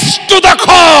yes to the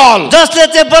call. जसले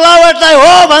चाहिँ बोलावटलाई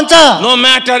हो भन्छ। No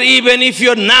matter even if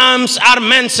your names are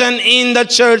mentioned in the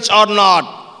church or not.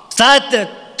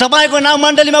 सायद तपाईको नाम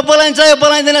मण्डलीमा बोलाइन्छ या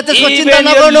बोलाइँदैन त्यसको चिन्ता Even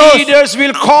your नगर्नुहोस्। leaders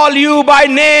will call you by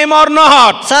name or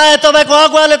not. सायद तपाईको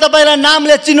अगुवाले तपाईलाई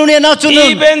नामले चिनुने नचिनुन्,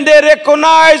 Even they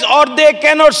recognize or they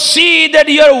cannot see that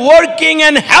you are working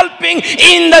and helping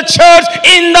in the church,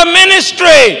 in the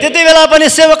ministry. त्यति बेला पनि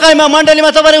सेवकाईमा मण्डलीमा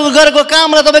तपाईले गरेको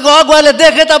कामलाई तपाईको अगुवाले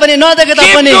देखे तापनि नदेखे Keep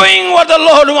तापनि doing what the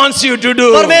Lord wants you to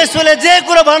do. परमेश्वरले जे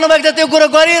कुरा भन्नुभएको छ त्यो कुरा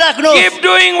गरिराख्नुहोस्। Keep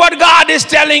doing what God is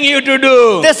telling you to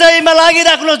do. त्यसैमा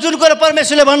लागिराख्नुहोस् जुन कुरा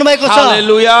परमेश्वरले भन्नुभएको छ।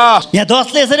 Hallelujah. यहाँ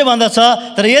 10ले यसरी भन्दछ,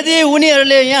 तर यदि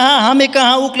उनीहरूले यहाँ हामी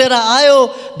कहाँ उक्लेर आयो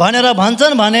भनेर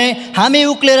भन्छन् भने हामी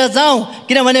उक्लेर जाउँ,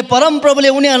 किनभने परमप्रभुले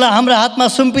उनीहरूलाई हाम्रो हातमा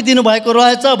सुम्पिदिनु भएको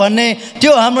रहेछ भन्ने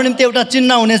त्यो हाम्रो निम्ति एउटा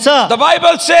चिन्ह हुनेछ। The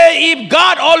Bible says if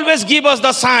God always give us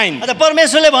the sign. अझ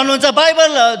परमेश्वरले भन्नुहुन्छ,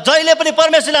 बाइबल जहिले पनि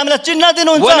परमेश्वरले हामीलाई चिन्ह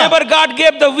दिनुहुन्छ। Whenever God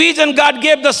gave the vision, God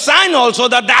gave the sign also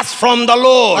that that's from the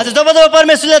Lord. अझ जब जब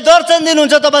परमेश्वरले दर्शन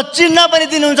दिनुहुन्छ तब चिन्ह पनि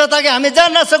दिनुहुन्छ ताकि हामी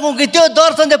जान्न सकौँ कि त्यो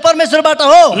दर्शन चाहिँ परमेश्वरबाट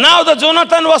हो। Now the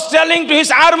Jonathan was telling to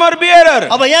his armor bearer,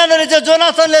 अब यहाँनिर चाहिँ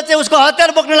जोनाथनले चाहिँ उसको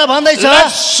हतियार बोक्नेलाई भन्दैछ,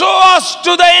 let's show us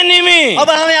to the enemy. अब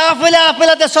हामी आफैले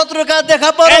आफैलाई त्यो शत्रु कहाँ देखा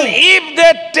And परौँ। if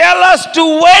they tell us to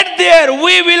wait there,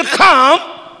 we will come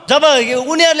जब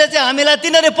उनीहरूले चाहिँ हामीलाई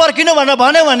तिनीहरू पर्खिनु भनेर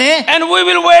भन्यो भने and we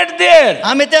will wait there.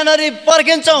 हामी त्यहाँनिर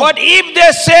पर्खिन्छौँ, But if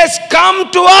they says come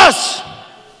to us,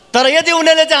 तर यदि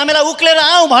उनीहरूले चाहिँ हामीलाई उक्लेर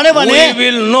आऊ भन्यो भने we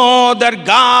will know that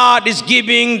God is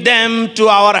giving them to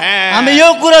our hand. हामी यो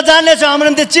कुरा जान्नेछौँ, हाम्रो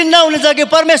निम्ति चिन्ह हुनेछ कि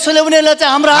परमेश्वरले उनीहरूलाई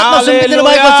चाहिँ हाम्रो हातमा सुम्पिदिनु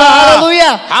भएको छ।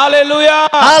 हालेलुया, Hallelujah.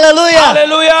 Hallelujah,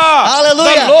 Hallelujah.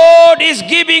 Hallelujah. The Lord is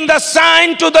giving the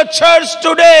sign to the church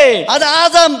today. आज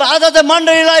चाहिँ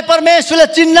मण्डलीलाई परमेश्वरले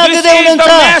चिन्ह This दिँदै is the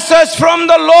हुनुहुन्छ। message from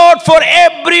the Lord for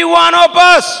every one of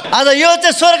us. आज यो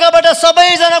चाहिँ स्वर्गबाट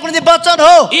सबैजनाको निम्ति वचन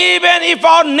हो। Even if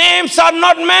our names are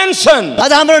not mentioned,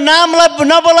 आज हाम्रो नामलाई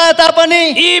नबोलाए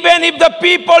तापनि, even if the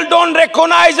people don't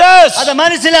recognize us, आज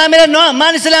मानिसले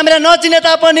हामीलाई नचिने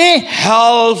तापनि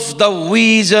help the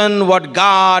vision what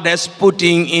God has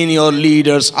putting in your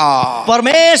leaders' heart.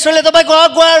 परमेश्वरले तपाईको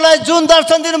अगुवाहरूलाई जुन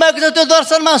दर्शन दिनुभएको छ त्यो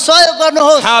दर्शनमा सहयोग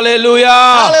गर्नुहोस्। Hallelujah.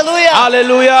 Hallelujah.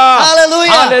 Hallelujah.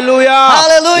 Hallelujah. Hallelujah.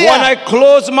 Hallelujah. When I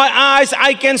close my eyes,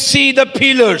 I can see the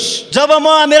pillars. जब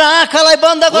म मेरो आँखालाई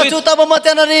बन्द गर्छु तब म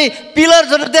त्यहाँनिर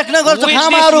पिलरहरू देख्न गर्छु, With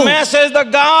खामाहरू। this message, the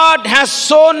God has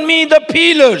shown me the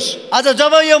pillars. आज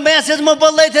जब यो मेसेज म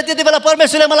बोल्दै थिएँ त्यति बेला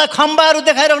परमेश्वरले मलाई खम्बाहरू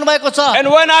देखाइराख्नु भएको छ। And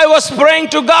when I was praying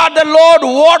to God, the Lord,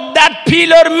 what that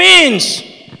pillar means.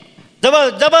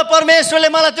 जब परमेश्वरले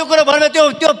मलाई त्यो कुरा भन्यो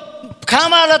त्यो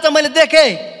खामाहरूलाई त मैले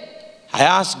देखेँ। I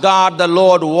asked God, the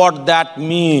Lord, what that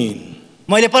mean.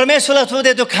 मैले परमेश्वरलाई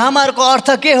सोधेँ त्यो खामाहरूको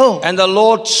अर्थ के हो? And the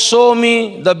Lord showed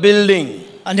me the building.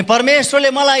 अनि परमेश्वरले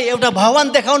मलाई एउटा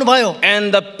भवन देखाउनु भयो।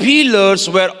 And the pillars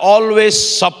were always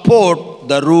support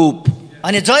the roof.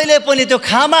 अनि जहिले पनि त्यो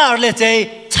खामाहरूले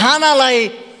चाहिँ छानालाई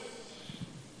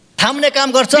थाम्ने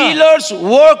काम गर्छ। Pillars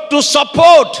work to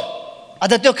support.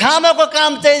 अझ त्यो खामाको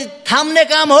काम चाहिँ थाम्ने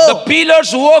काम हो। The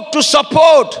pillars work to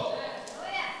support.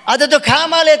 अझ त्यो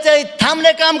खामाले चाहिँ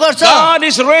थाम्ने काम गर्छ। God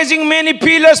is raising many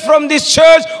pillars from this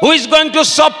church who is going to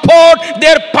support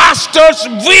their pastor's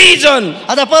vision.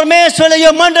 अझ परमेश्वरले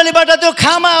यो मण्डलीबाट त्यो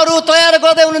खामाहरू तयार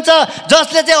गर्दै हुनुहुन्छ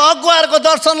जसले चाहिँ अगुवाहरूको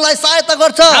दर्शनलाई सहायता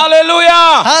गर्छ।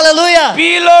 Hallelujah. Hallelujah.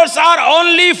 Pillars are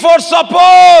only for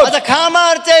support. अझ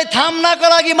खामाहरू चाहिँ थाम्नको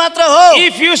लागि मात्र हो।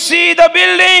 If you see the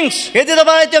buildings, यदि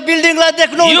तपाईँ त्यो बिल्डिङलाई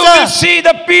you will देख्नुहुन्छ see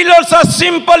the pillars are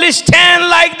simply stand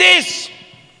like this.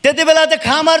 त्यति बेला त्यो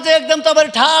खामाहरू चाहिँ एकदम तपाईँ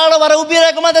ठाडो भएर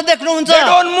उभिरहेको मात्र देख्नुहुन्छ। They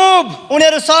don't move.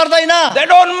 उनीहरू सर्दैन, They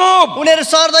don't move. उनीहरू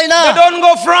सर्दैन, They don't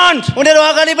go front. उनीहरू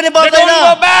अगाडि पनि They बढ्दैन, don't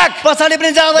go back. पछाडि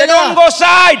पनि They जाँदैन, don't go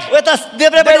side. यता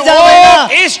देब्रे Their पनि जाँदैन।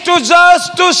 work is to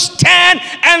just to stand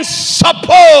and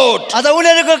support. अझ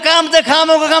उनीहरूको काम चाहिँ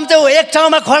खामाको काम चाहिँ एक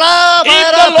ठाउँमा खडा If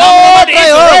भएर the थाम्नु Lord मात्रै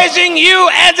is हो। raising you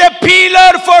as a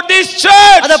pillar for this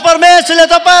church, अझ परमेश्वरले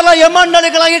तपाईँहरूलाई यो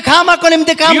मण्डलीको लागि खामाको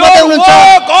निम्ति काम your गर्दै हुनुहुन्छ।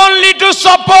 work only to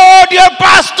support support your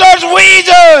pastor's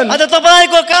vision. अझ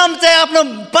तपाईको काम चाहिँ आफ्नो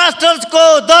पास्टरको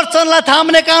दर्शनलाई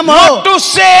थाम्ने काम हो, Not to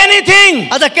say anything.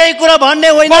 अझ केही कुरा भन्ने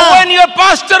होइन। But when your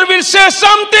pastor will say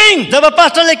something, जब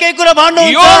पास्टरले केही कुरा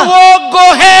भन्नुहुन्छ, your work, go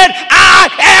ahead. I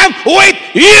am with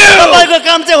you. तपाईको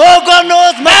काम चाहिँ हो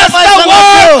गर्नुहोस्, म That's the तपाईसँग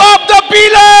work छु। of the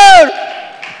pillar.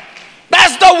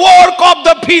 That's the work of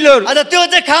the pillar. अझ त्यो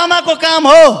चाहिँ खामाको काम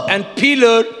हो। And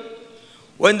pillar,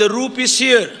 when the roof is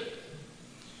here,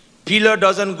 pillar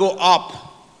doesn't go up.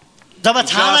 जब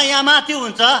छाना यहाँ माथि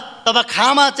हुन्छ, तब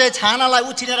खामा चाहिँ छानालाई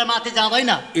उछिनेर माथि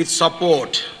जाँदैन, It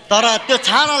support. तर त्यो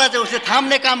छानालाई चाहिँ उसले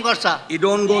थाम्ने काम गर्छ। It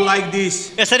don't go like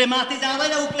this. यसरी माथि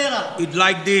जाँदैन उक्लेर, It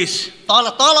like this. तल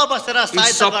तल बसेर It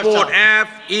सहायता support. गर्छ।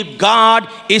 If God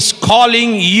is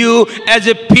calling you as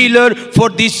a pillar for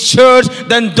this church,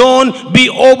 then don't be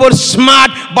over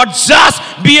smart, but just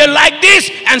be like this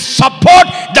and support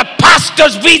the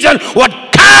pastor's vision, what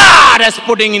God is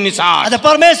putting in his heart. अझ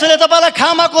परमेश्वरले तपाईलाई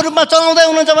खामाको रूपमा चलाउँदै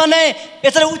हुनुहुन्छ भने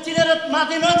यसरी उछिनेर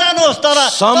माथि नजानुहोस्, तर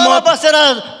तल बसेर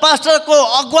पास्टरको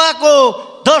अगुवाको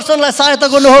दर्शनलाई सहायता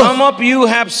गर्नुहोस्। Some of you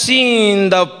have seen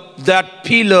that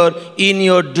pillar in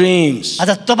your dreams. अझ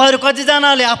तपाईहरु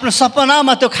कतिजनाले आफ्नो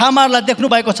सपनामा त्यो खामालाई देख्नु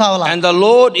भएको छ होला। And the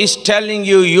Lord is telling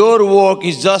you your work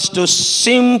is just to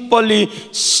simply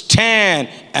stand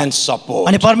and support.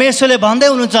 अनि परमेश्वरले भन्दै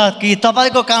हुनुहुन्छ कि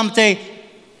तपाईको काम चाहिँ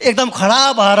एकदम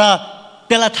खडा भएर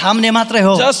त्यसलाई थाम्ने मात्रै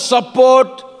हो। Just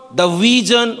support the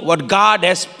vision what God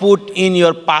has put in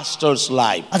your pastor's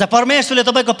life. अझ परमेश्वरले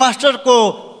तपाईको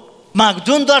पास्टरको मा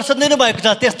जुन दर्शन दिनु भएको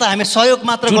छ त्यसलाई हामी सहयोग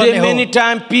मात्र गर्ने Today हो। many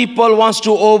times people wants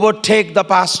to overtake the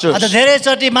pastors. अझ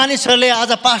धेरैचोटि मानिसहरूले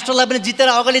आज पास्टरलाई पनि जितेर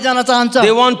अगाडि जान चाहन्छ।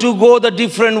 They want to go the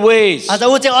different ways. अझ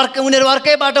ऊ चाहिँ अर्कै उनीहरू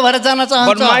अर्कै बाटो भएर जान But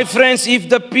चाहन्छ। my friends, if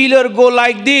the pillar go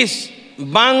like this,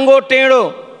 bango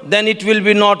tedo, then it will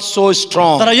be not so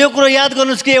strong. तर यो कुरो याद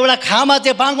गर्नुस् कि एउटा खामा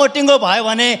चाहिँ बाङ्गो टिङ्गो भयो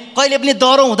भने कहिले पनि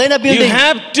दह्रो हुँदैन You building.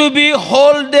 have to be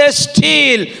hold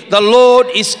still. The Lord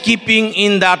is keeping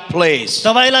in that place.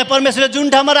 तपाईलाई परमेश्वरले जुन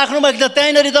ठाउँमा राख्नु भएको छ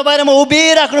त्यहीँनिर तपाईले म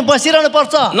उभिराख्नु बसिरहनु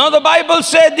पर्छ। Now the Bible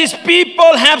says these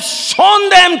people have sown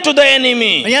them to the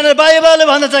enemy. यहाँ बाइबलले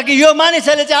भन्दछ कि यो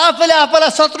मानिसहरूले चाहिँ आफैले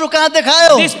आफैलाई शत्रु कहाँ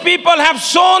देखायो। These people have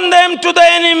sown them to the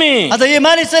enemy. अझ यो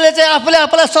मानिसहरूले चाहिँ आफैले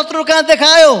आफैलाई शत्रु कहाँ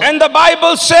देखायो। And the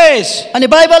Bible says, अनि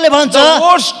बाइबलले भन्छ, the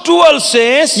verse 12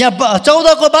 says, यहाँ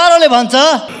 14 को 12 ले भन्छ,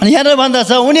 अनि यहाँ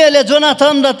भन्दछ उनीहरूले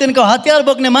जोनाथन र तिनको हतियार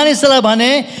बोक्ने मानिसलाई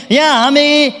भने यहाँ हामी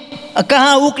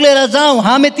कहाँ उक्लेर जाउँ,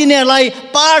 हामी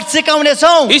तिनीहरूलाई पाठ सिकाउने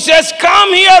छौँ। he says,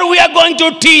 come here, we are going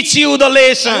to teach you the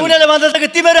lesson. उनीहरूले भन्दछ कि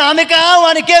तिमीहरू हामी कहाँ आऊ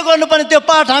अनि के गर्नुपर्ने त्यो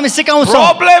पाठ हामी सिकाउँछौँ।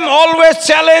 Problem always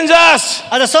challenge us.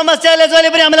 अझ समस्याले जहिले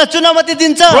पनि हामीलाई चुनौती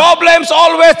दिन्छ। Problems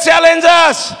always challenge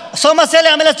us. समस्याले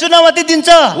हामीलाई चुनौती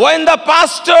दिन्छ। When the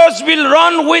pastors will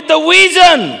run with the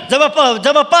vision,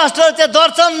 job pastor चाहिँ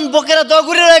दर्शन बोकेर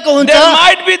दगुरिरहेको हुन्छ, there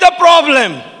might be the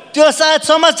problem. त्यो सायद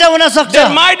समस्या हुन सक्छ। There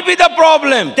might be the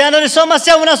problem. त्यहाँनिर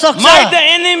समस्या हुन सक्छ। Might the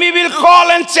enemy will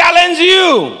call and challenge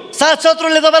you. सायद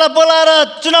शत्रुले तपाईलाई बोलाएर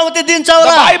चुनौती दिन्छ The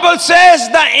होला। Bible says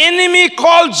the enemy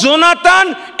called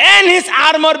Jonathan and his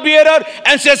armor bearer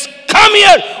and says, come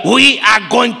here, we are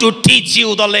going to teach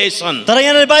you the lesson. तर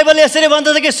यहाँ बाइबलले यसरी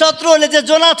भन्दछ कि शत्रुहरूले चाहिँ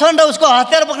जोनाथन र उसको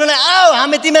हतियार बोक्नेलाई आओ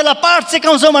हामी तिमीहरूलाई पाठ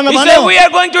सिकाउँछौँ भनेर He भन्यो। said, we are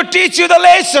going to teach you the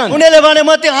lesson. उनीहरूले भने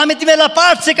म त्यो हामी तिमीहरूलाई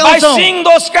पाठ By सिकाउँछौँ। seeing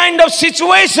those kind of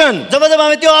situation, जब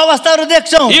हामी त्यो अवस्थाहरू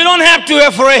देख्छौँ, you don't have to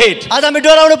afraid. आज हामी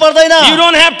डराउनु पर्दैन। You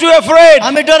don't have to afraid.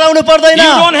 हामी डराउनु पर्दैन।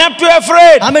 You don't have to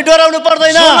afraid. हामी डराउनु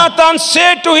पर्दैन। Jonathan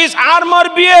said to his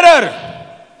armor bearer,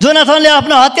 जोनाथनले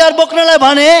आफ्नो हतियार बोक्नलाई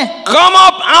भने, come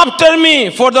up after me,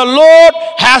 for the Lord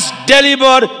has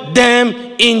delivered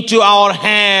them into our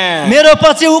hand. मेरो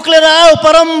पछि उक्लेर आऊ,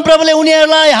 परम प्रभुले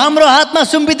उनीहरूलाई हाम्रो हातमा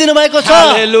सुम्पिदिनु भएको छ।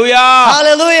 Hallelujah.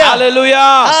 Hallelujah. Hallelujah.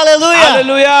 Hallelujah.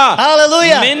 Hallelujah.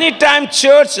 Hallelujah. Many times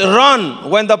church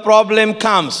run when the problem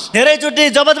comes. धेरैचोटि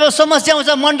जब जब समस्या आउँछ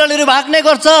मण्डलीहरू भाग्ने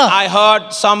गर्छ। I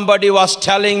heard somebody was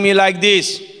telling me like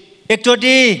this.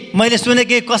 एकचोटि मैले सुने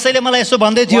कि कसैले मलाई यसो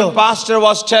भन्दै थियो। One pastor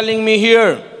was telling me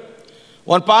here.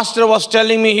 One pastor was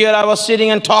telling me here, I was sitting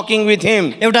and talking with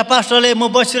him. एउटा पास्टरले म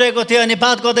बसिरहेको थिएँ अनि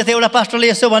बात गर्दै थिएँ, एउटा पास्टरले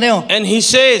यसो भन्यो। And he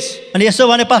says, अनि यसो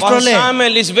भने Pastor पास्टरले,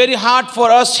 Samuel, it's very hard for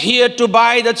us here to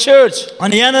buy the church.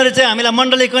 अनि यहाँनिर चाहिँ हामीलाई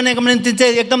मण्डली गर्नेको निम्ति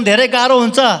चाहिँ एकदम धेरै गाह्रो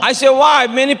हुन्छ। I say, why?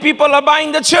 Many people are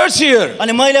buying the church here.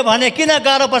 अनि मैले भने किन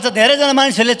गाह्रो पर्छ, धेरैजना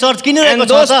मानिसहरूले चर्च किनिरहेको And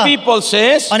छ those त। people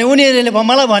says, अनि उनीहरूले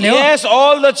मलाई भन्यो, yes,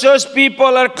 all the church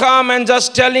people are come and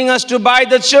just telling us to buy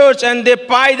the church, and they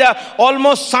buy the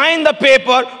almost sign the paper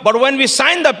paper, but when we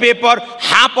sign the paper,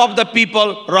 half of the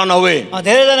people run away.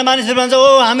 धेरैजना मानिसहरू भन्छ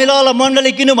ओ हामी ल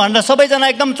मण्डली किन्नु भनेर सबैजना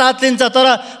एकदम तात्लिन्छ तर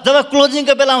जब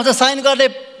क्लोजिङको बेला आउँछ साइन गर्ने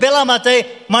बेलामा चाहिँ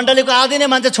मण्डलीको आधी नै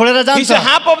मान्छे छोडेर He जान्छ said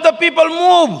half of the people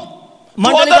move to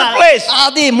other place.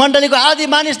 मण्डलीको आधी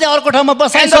मानिस नै अर्को ठाउँमा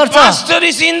बसाइ And the सर्छ pastor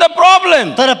is in the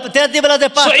problem. तर त्यति बेला चाहिँ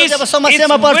So पास्टर it's, जब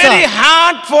समस्यामा it's पर्छ very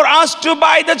hard for us to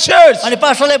buy the church. अनि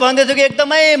पास्टरले भन्दै थियो कि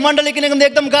एकदमै मण्डली किनेको भने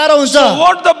एकदम गाह्रो हुन्छ So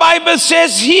what the Bible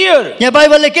says here, यहाँ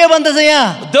बाइबलले के भन्दछ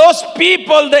यहाँ those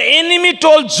people, the enemy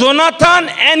told Jonathan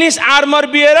and his armor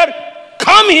bearer,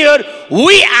 come here,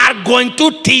 we are going to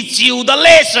teach you the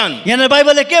lesson. यहाँ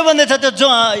बाइबलले के भन्दैछ त्यो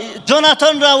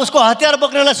जोनाथन र उसको हतियार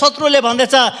बोक्नेलाई शत्रुले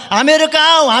भन्दैछ हामीहरू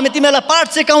कहाँ आऊ हामी तिमीलाई पाठ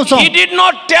सिकाउँछौँ He did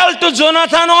not tell to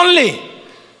Jonathan only.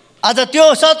 आज त्यो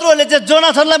शत्रुले चाहिँ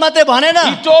जोनाथनलाई मात्रै भनेन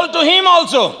He told to him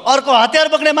also. अर्को हतियार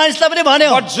बोक्ने मानिसलाई पनि भन्यो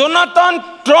But Jonathan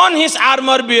turned his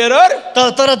armor bearer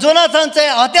तर जोनाथन चाहिँ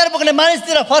हतियार बोक्ने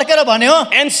मानिसतिर फर्केर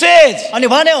भन्यो and says, अनि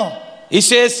भन्यो he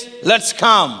says, let's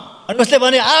come. अनि उसले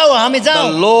भन्यो आऊ हामी The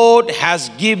जाउँ Lord has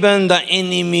given the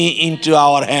enemy into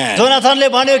our hands. जोनाथनले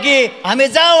भन्यो कि हामी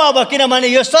जाउँ अब किनभने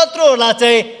यो शत्रुलाई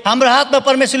चाहिँ हाम्रो हातमा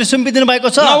परमेश्वरले सुम्पिदिनु भएको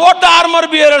छ Now what the armor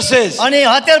bearer says? अनि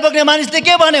हतियार बोक्ने मानिसले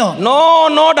के भन्यो No,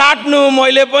 no ढाट्नु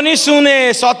मैले पनि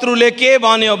सुने शत्रुले के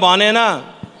भन्यो भनेन.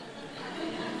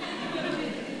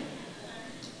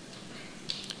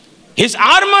 His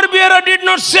armor bearer did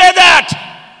not say that.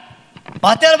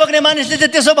 हतियार बोक्ने मानिसले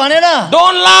चाहिँ त्यसो भनेन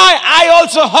Don't lie, I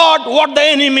also heard what the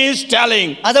enemy is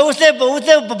telling. आज उसले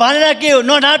भनेन कि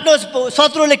नढाट्नुहोस्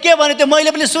शत्रुले के भन्यो त्यो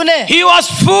मैले पनि सुने He was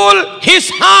full, his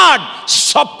heart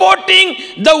supporting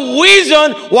the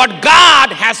vision what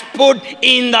God has put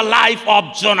in the life of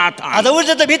आज Jonathan.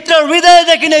 उसले त भित्र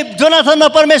हृदयदेखि नै जोनाथनमा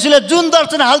परमेश्वरले जुन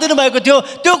दर्शन हालिदिनु भएको थियो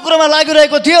त्यो कुरोमा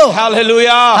लागिरहेको थियो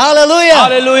Hallelujah. Hallelujah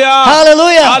Hallelujah.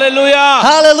 Hallelujah Hallelujah.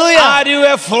 Hallelujah Are you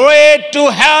afraid to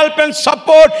help and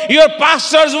support your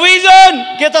pastor's vision?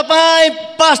 के तपाईँ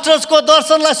पास्टर्सको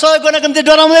दर्शनलाई सहयोग गर्नको निम्ति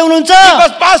डराउँदै हुनुहुन्छ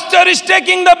Because pastor is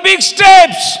taking the big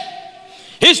steps.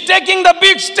 He's taking the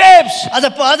big steps.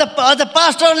 आज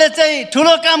पास्टरले चाहिँ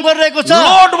ठुलो काम गरिरहेको छ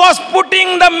Lord was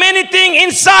putting the many things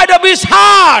inside of his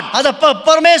heart. आज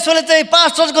परमेश्वरले चाहिँ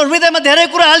पास्टरको हृदयमा धेरै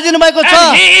कुरा हालिदिनु भएको छ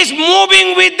And he is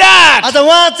moving with that. आज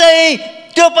उहाँ चाहिँ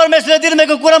त्यो परमेश्वरले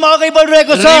दिनुभएको कुरामा अगाडि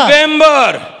बढिरहेको छ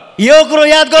Remember, यो कुरो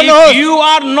याद if गर्नुहोस् you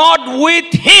are not with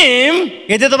him,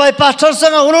 यदि तपाईँ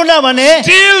पास्टरसँग हुनुहुन्न भने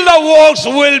still the works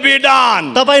will be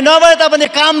done. तपाईँ नभए तापनि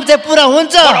काम चाहिँ पुरा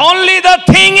हुन्छ But only the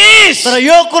thing is, तर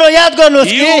यो कुरो याद गर्नुहोस्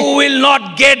कि you will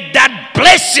not get that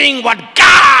blessing what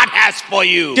God has for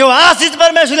you. त्यो आशीष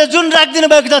परमेश्वरले जुन राखिदिनु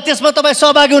भएको छ त्यसमा तपाईँ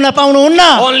सहभागी हुन पाउनुहुन्न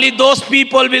Only those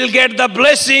people will get the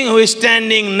blessing who is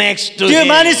standing next to त्यो him.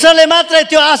 मानिसहरूले मात्रै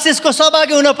त्यो आशीषको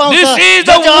सहभागी हुन पाउँछ This is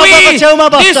जो चाहिँ अब्बाको छेउमा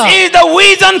बस्छ the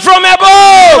vision from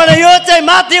above. भने यो चाहिँ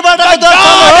माथिबाटको That दर्शन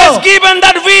God हो has given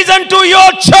that vision to your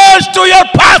church, to your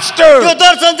त्यो pastor.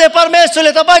 दर्शन चाहिँ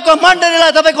परमेश्वरले तपाईँको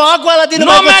मण्डलीलाई तपाईँको अगुवालाई No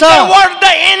दिनुभएको matter छ what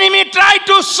the enemy tried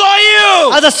to show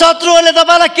you, आज शत्रुहरूले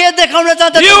तपाईँलाई के देखाउन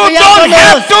चाहन्छ you त्यसको याद don't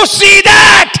have गर्नुहोस् to see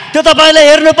that. त्यो तपाईँले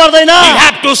हेर्नु पर्दैन You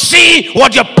have to see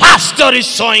what your pastor is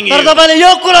showing you. तर तपाईँले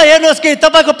यो कुरा हेर्नुहोस् कि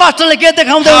तपाईँको पास्टरले के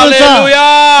देखाउँदै हुनुहुन्छ Hallelujah.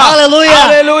 Hallelujah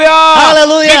Hallelujah.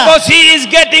 Hallelujah. Because he is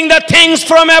getting the things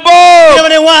from above.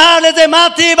 किनभने उहाँले चाहिँ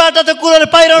माथिबाट त्यो कुराहरू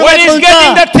पाइरहनु When भएको he's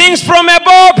getting the हुन्छ things from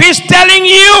above, he's telling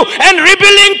you and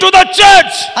revealing to the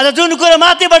church. आज जुन कुरो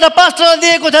माथिबाट पास्टरलाई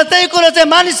दिएको छ त्यही कुरो चाहिँ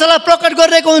मानिसहरूलाई प्रकट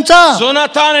गरिरहेको हुन्छ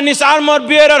Jonathan and his armor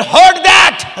bearer heard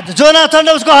that. Jonathan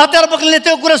र उसको हतियार बोक्नेले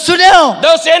त्यो कुरा सुन्यो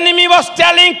Those enemy was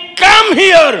telling, come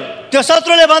here. त्यो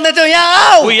शत्रुले भन्दै थियो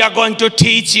यहाँ आऊ We are going to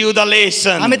teach you the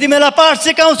lesson. हामी तिमीलाई पाठ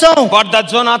सिकाउँछौँ But the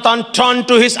Jonathan turned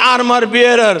to his armor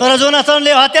bearer तर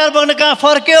जोनाथनले हतियार बोक्ने कहाँ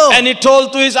फर्क्यो and he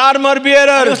told to his armor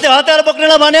bearer उसले हतियार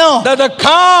बोक्नेलाई भन्यो that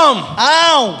come,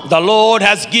 आऊ the Lord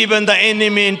has given the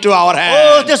enemy into our oh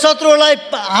hands. त्यो शत्रुलाई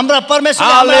हाम्रा परमेश्वरले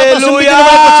हाम्रो हातमा Hallelujah. सुम्पिदिनु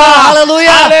भएको छ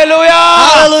हालेलुया Hallelujah.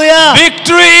 Hallelujah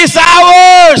Victory is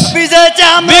ours. विजय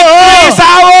चाहिँ हाम्रो Victory is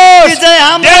हो ours. विजय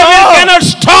हाम्रो Devil हो cannot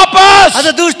stop us. आज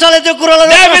दुष्टले त्यो कुरालाई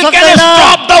रोक्न Devil cannot सक्दैन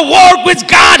stop the work which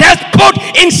God has put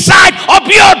inside of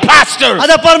your pastor.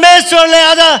 आज परमेश्वरले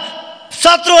आज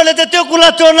शत्रुहरूले चाहिँ त्यो कुरा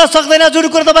चोर्न सक्दैन जुन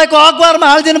कुरो तपाईँको अखबारमा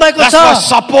हालिदिनु भएको That's छ why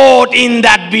support in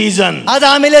that vision. आज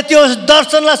हामीले त्यो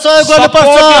दर्शनलाई सहयोग Support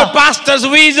गर्नुपर्छ your pastor's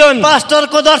vision.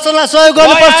 पास्टरको दर्शनलाई सहयोग Why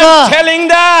गर्नुपर्छ I'm telling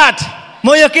that?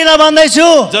 म यो किन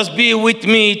भन्दैछु Just be with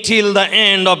me till the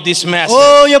end of this message.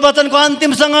 ओ यो वचनको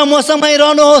अन्तिमसँग मसँगै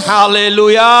रहनुहोस्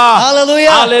Hallelujah.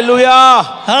 Hallelujah. Hallelujah.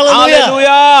 Hallelujah.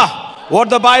 Hallelujah. What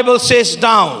the Bible says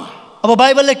down. अब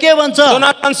बाइबलले के भन्छ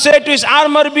Jonathan said to his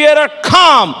armor bearer,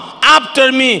 come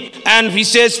after me. And he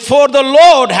says, for the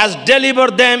Lord has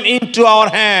delivered them into our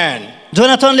hand.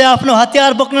 जोनाथनले आफ्नो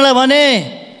हतियार बोक्नलाई भने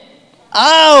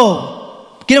आओ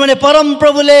किनभने परम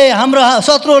प्रभुले हाम्रो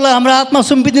शत्रुलाई हाम्रो हातमा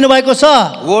सुम्पिदिनु भएको छ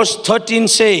Verse 13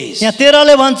 says, यहाँ 13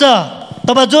 ले भन्छ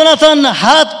तब जोनाथन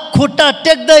हात खुट्टा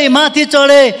टेक्दै माथि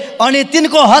चढे अनि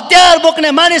तिनको हतियार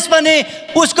बोक्ने मानिस पनि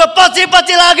उसको पछि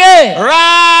पछि लागे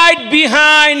right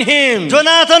behind him.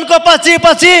 जोनाथनको पछि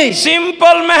पछि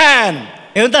Simple man,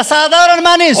 एउटा साधारण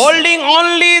मानिस holding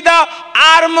only the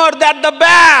armor, that the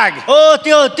bag. ओ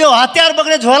त्यो हतियार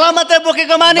बोक्ने झोला मात्रै बोकेको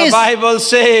The मानिस Bible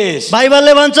says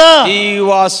बाइबलले भन्छ he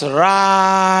was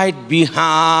right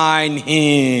behind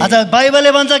him. अच्छा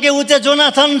बाइबलले भन्छ कि ऊ चाहिँ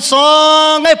जोनाथन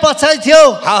सँगै पछाडि थियो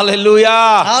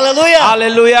Hallelujah. Hallelujah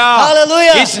Hallelujah.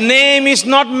 Hallelujah. His name is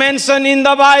not mentioned in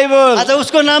the Bible. अच्छा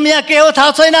उसको नाम यहाँ के हो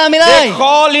थाहा छैन They हामीलाई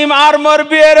call him armor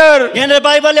bearer. यहाँनिर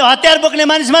बाइबलले हतियार बोक्ने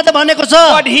मानिस मात्र भनेको छ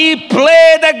But he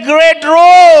played a great र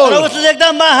role. उसले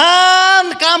एकदम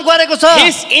महान काम गरेको छ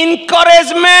His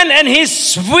encouragement and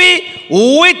his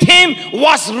with him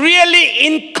was really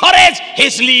encourage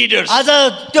his leaders. आज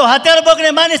त्यो हतियार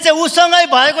बोक्ने मानिस चाहिँ उसँगै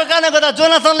भएको कारणले गर्दा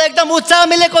जोनाथनलाई एकदम उत्साह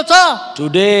मिलेको छ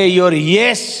Today your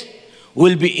yes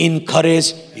will be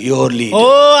encourage your leader.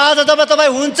 ओ आज जब तपाईँ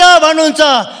हुन्छ भन्नुहुन्छ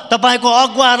तपाईँको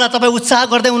अगुवाहरूलाई तपाईँ उत्साह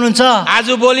गर्दै हुनुहुन्छ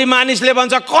आजभोलि मानिसले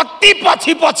भन्छ कति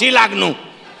पछि पछि लाग्नु.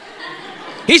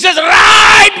 He says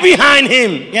right behind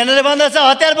him. यहाँनिर भन्दछ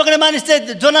हतियार बोक्ने मानिस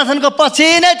चाहिँ जोनाथनको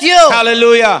पछि नै थियो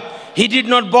Hallelujah. He did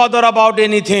not bother about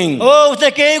anything. ओ उसले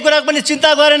केही कुराको पनि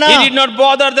चिन्ता गरेन He did not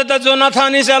bother that the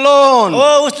Jonathan is alone.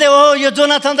 ओ उसले यो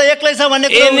जोनाथन त एक्लै छ भन्ने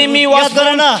कुरा Enemy was याद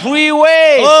गरेन from three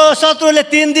ways. ओ शत्रुले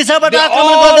तीन दिशाबाट They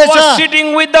आक्रमण all गर्दैछ were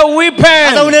sitting with the आज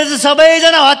weapon. उनीहरू चाहिँ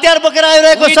सबैजना हतियार बोकेर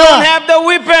आइरहेको We छ don't have the तर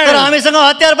weapon. हामीसँग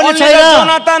हतियार पनि Only the छैन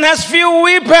Jonathan has few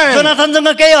weapons. जोनाथनसँग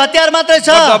केही हतियार मात्रै छ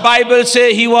But the Bible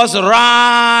says he was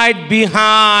right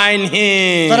behind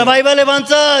तर him. बाइबलले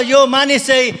भन्छ यो मानिस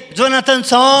चाहिँ जोनाथन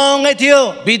सँगै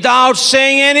थियो Without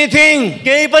saying anything.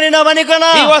 केही पनि नभनिकन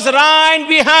He was right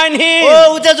behind oh him.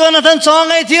 ऊ चाहिँ जोनाथन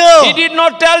सँगै थियो He did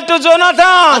not tell to अन्त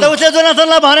Jonathan. उसले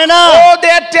जोनाथनलाई भनेन Oh, they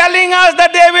are telling us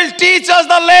that they will teach us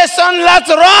the lesson. Let's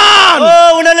oh run.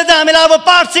 उनीहरूले चाहिँ हामीलाई अब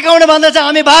पाठ सिकाउने भन्दैछ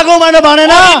हामी भागौँ भनेर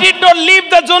भनेन He did not leave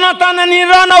the Jonathan and he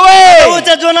ran ऊ away.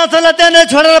 चाहिँ जोनाथनलाई त्यहाँनिर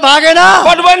छोडेर भागेन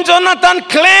But when Jonathan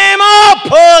came up,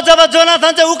 oh job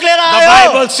Jonathan चाहिँ उक्लेर the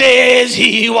आयो Bible says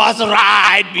he was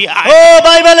right behind. ओ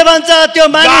बाइबलले भन्छ त्यो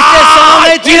मानिस चाहिँ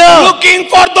सँगै God थियो is looking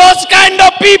for those kind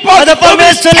of people अन्त who will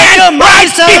परमेश्वरले त्यो stand right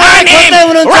मानिसहरूलाई behind him, खोज्दै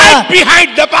हुनुहुन्छ right behind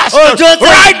the pastor, ओ जो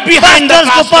चाहिँ right behind the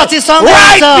पास्टरको पछि pastor, सँगै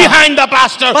right हुन्छ। behind the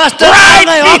pastor, pastor right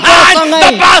सँगै, behind अगुवा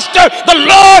the सँगै। pastor. The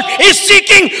Lord is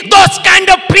seeking those kind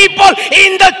of people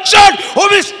in the church who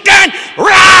will stand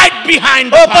right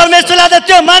behind oh the pastor. परमेश्वरले त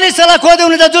त्यो मानिसहरूलाई खोज्दै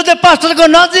हुनुहुन्छ जो चाहिँ पास्टरको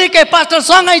नजिकै पास्टर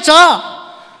सँगै छ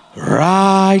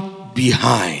Right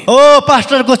behind. ओ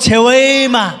पास्टरको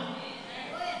छेउमा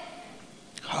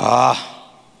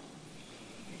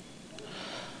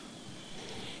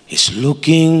He's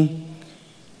looking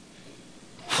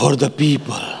for the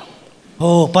people.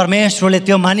 हो परमेश्वरले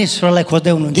त्यो मानिसहरूलाई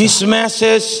खोज्दै हुनुहुन्छ This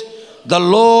message the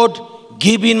Lord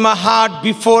gave in my heart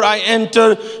before I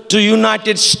entered to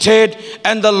United States,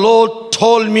 and the Lord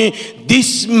told me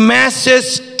this message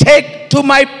take to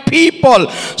my people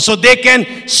so they can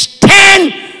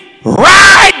stand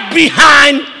right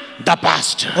behind the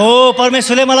pastor. हो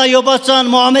परमेश्वरले मलाई यो वचन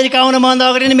म America आउनुभन्दा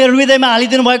अगाडि नै मेरो हृदयमा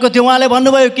हालिदिनु भएको थियो उहाँले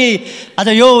भन्नुभयो कि आज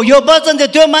यो वचन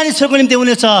चाहिँ त्यो मानिसहरूको निम्ति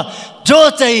हुनेछ जो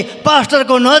चाहिँ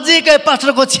पास्टरको नजिकै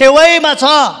पास्टरको छेउमा छ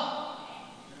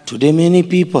Today many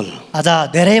people, आज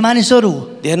धेरै मानिसहरू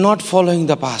they are not following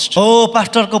the pastor. हो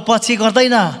पास्टरको पछि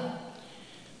गर्दैन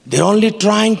They're only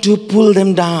trying to pull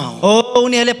them down. हो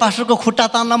उनीहरूले पास्टरको खुट्टा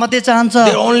तान्न मात्रै चाहन्छ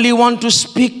They only want to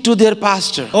speak to their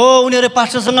pastor. हो उनीहरू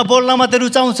पास्टरसँग बोल्न मात्रै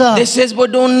रुचाउँछ They says we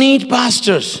don't need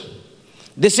pastors.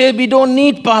 They say we don't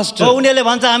need हो pastors. उनीहरूले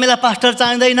भन्छ हामीलाई पास्टर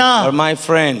चाहिँदैन Or my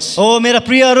friends, हो मेरा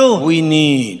प्रियहरू we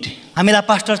need. हामीलाई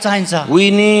पास्टर चाहिन्छ We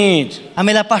need.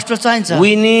 हामीलाई पास्टर चाहिन्छ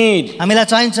We need. हामीलाई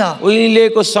चाहिन्छ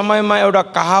उहिलेको समयमा एउटा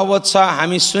कहावत छ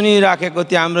हामी सुनिराखेको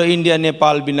थियो हाम्रो इन्डिया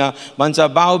नेपाल बिना भन्छ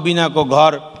बाउ बिनाको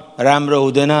घर राम्रो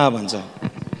हुँदैन भन्छ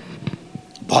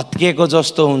भत्केको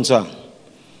जस्तो हुन्छ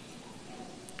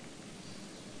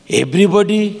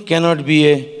everybody cannot be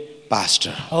A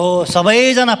pastor हो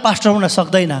सबैजना पास्टर हुन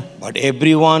सक्दैन but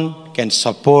everyone can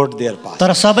support there pastor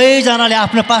तर सबैजनाले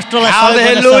आफ्नो पास्टरलाई सहयोग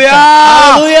गर्न सक्छ। Hallelujah.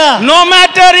 Hallelujah. No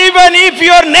matter even if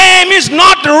your name is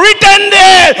not written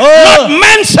there, not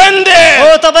mentioned there.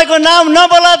 हो तपाईको नाम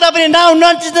नबोला तापनि नाम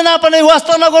नचिन्तना पनि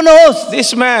वास्ता नगर्नुहोस्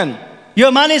This man, यो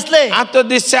मानिसले After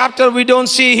this chapter, we don't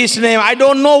see his name. I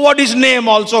don't know what his name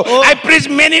also. I preached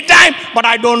many times, but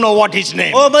I don't know what his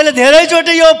name. मैले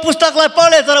धेरैचोटि यो पुस्तकलाई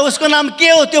पढे तर उसको नाम के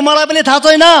हो त्यो मलाई पनि थाहा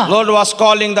छैन. Lord was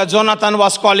calling, the Jonathan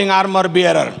was calling armor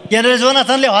bearer. किनभने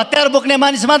जोनाथनले हतियार बोक्ने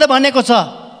मानिस मात्रै भनेको छ.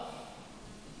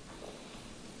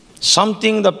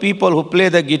 Something the people who play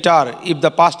the guitar, if the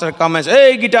pastor comes and says,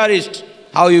 hey guitarist,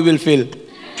 how you will feel?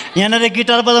 यहाँनिर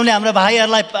गिटार बजाउने हाम्रो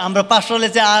भाइहरूलाई हाम्रो पास्टरले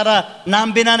चाहिँ आएर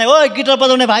नाम बिना नै ओ गिटार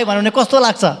बजाउने भाइ भन्यो भने कस्तो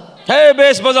लाग्छ? Hey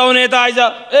bass बजाउने यता आइज.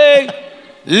 Hey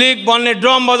लिग भन्ने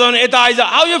ड्रम बजाउने यता आइज.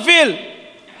 How you feel?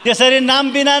 त्यसरी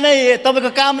नाम बिना नै तपाईको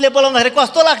कामले बोलाउँदाखेरि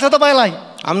कस्तो लाग्छ तपाईलाई?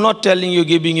 I'm not telling you,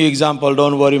 giving you example.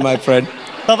 Don't worry, my friend.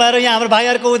 तपाईहरु यहाँ हाम्रो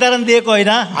भाइहरुको उदाहरण दिएको होइन.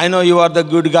 I know you are the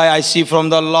good guy. I see from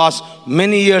the last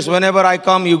many years, whenever I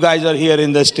come, you guys are here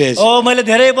in the stage. ओ मैले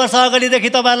धेरै वर्ष अगाडिदेखि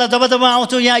तपाईहरुलाई जब जब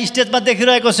आउँछु यहाँ स्टेजमा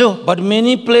देखिरहेको छु. But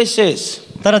many places,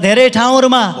 तर धेरै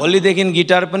ठाउँहरुमा भोलिदेखि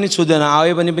गिटार पनि छुदैन,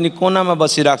 आयो भने पनि कोनामा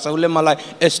बसिराख्छ. उसले मलाई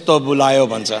यस्तो बुलायो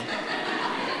भन्छ.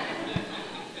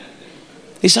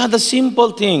 These are the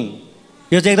simple thing.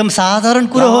 यो चाहिँ एकदम साधारण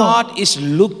कुरो हो. God is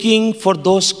looking for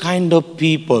those kind of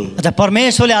people. अच्छा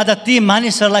परमेश्वरले आज ती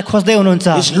मानिसहरूलाई खोज्दै हुनुहुन्छ.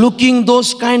 He's looking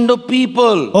those kind of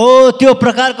people. ओ त्यो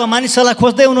प्रकारको मानिसहरूलाई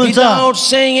खोज्दै हुनुहुन्छ. Without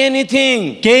saying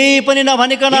anything. केही पनि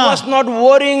नभनिकन. He was not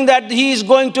worrying that he is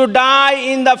going to die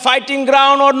in the fighting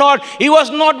ground or not. He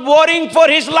was not worrying for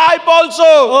his life also.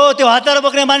 ओ त्यो हतियार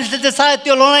बोक्ने मानिसले चाहिँ सायद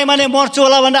त्यो लडाईमा नै मर्छु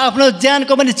होला भनेर आफ्नो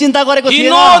ज्यानको पनि चिन्ता गरेको थिएन. He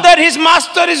know that his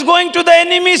master is going to the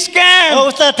enemy's camp.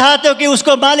 उसलाई थाहा थियो कि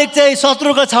उसको मालिक चाहिँ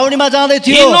शत्रुको छाउनीमा जाँदै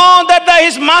थियो. He know that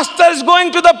his master is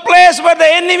going to the place where the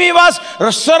enemy was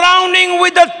surrounding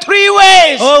with the three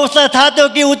ways. ओ उसलाई थाहा थियो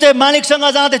कि उ चाहिँ मालिकसँग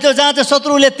जाँदै थियो जहाँ चाहिँ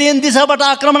शत्रुले तीन दिशाबाट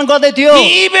आक्रमण गर्दै थियो.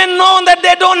 He even know that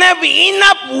they don't have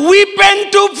enough weapon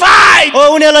to fight.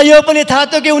 ओ उनीहरूलाई यो पनि थाहा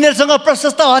थियो कि उनीहरूसँग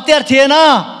प्रशस्त हतियार थिएन.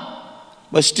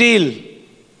 But still,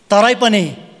 तरै पनि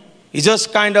he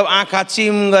just kind of आँखा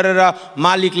चिम गरेर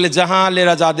मालिकले जहाँ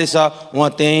लिएर जाँदैछ वहाँ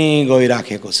त्यही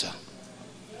गइराखेको छ.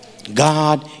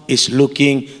 God is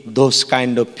looking those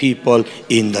kind of people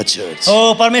in the church.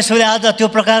 ओ परमेश्वरले आज त्यो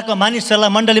प्रकारको मानिसहरूलाई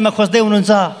मण्डलीमा खोज्दै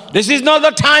हुनुहुन्छ. This is not the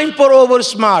time for over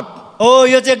smart. ओ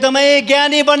यो चाहिँ एकदमै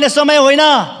ज्ञानी बन्ने समय होइन.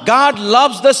 God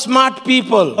loves the smart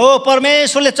people. ओ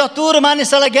परमेश्वरले चतुर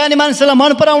मानिसहरूलाई ज्ञानी मानिसहरूलाई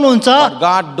मन पराउनुहुन्छ. But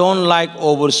God don't like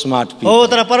over smart people. ओ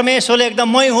तर परमेश्वरले एकदम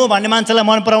मै हुँ भन्ने मान्छेलाई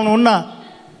मन पराउनुहुन्न.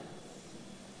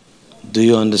 Do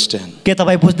you understand? के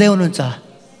तपाईँ बुझ्दै हुनुहुन्छ?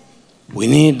 We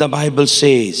need, the Bible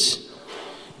says,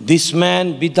 this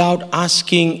man without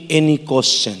asking any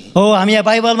question. हो हामी यहाँ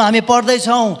बाइबलमा हामी पढ्दै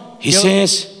छौं. He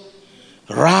says,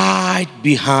 right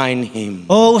behind him.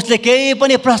 हो उसले केही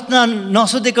पनि प्रश्न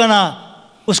नसोधिकन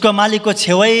उसको मालिकको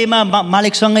छेउमा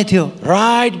मालिकसँगै थियो.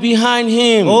 Right behind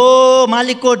him. हो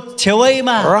मालिकको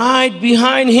छेउमा. Right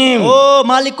behind him. हो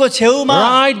मालिकको छेउमा.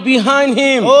 Right behind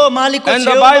him. हो मालिकको छेउमा. And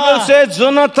the Bible says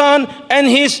Jonathan and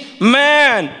his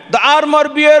man, the armor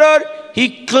bearer,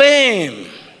 he claimed.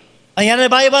 यहाँ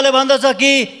बाइबलले भन्दछ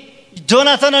कि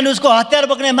जोनाथन अनि उसको हतियार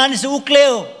बोक्ने मानिस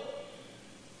उक्ल्यो.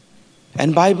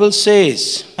 And Bible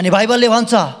says, अनि बाइबलले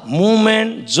भन्छ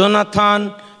moment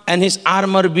Jonathan and his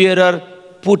armor bearer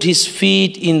put his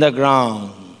feet in the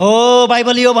ground. हो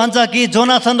बाइबलले यो भन्छ कि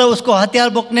जोनाथन र उसको हतियार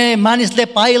बोक्ने मानिसले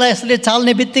पाइला यसले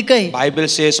चाल्ने बित्तिकै Bible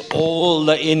says all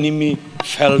the enemy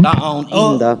fell down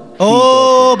in the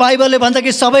ओ बाइबलले भन्छ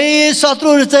कि सबै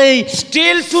शत्रुहरू चाहिँ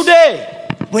still today.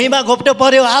 भुइँमा घोप्टो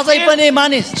पर्यो आजै पनि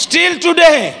मानिस. Still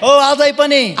today. ओ आजै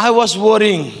पनि. I was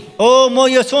worrying. ओ म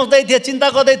यो सोच्दै थिएँ चिन्ता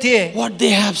गर्दै थिएँ. What they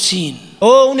have seen.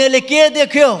 ओ उनीहरूले के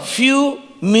देख्यो? Few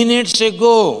minutes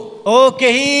ago. ओ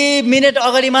केही मिनेट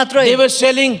अगाडि मात्रै. They were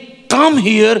saying, come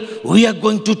here, we are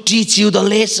going to teach you the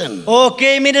lesson. ओ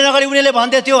केही मिनेट अगाडि उनीहरूले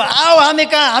भन्दै थियो आऊ हामी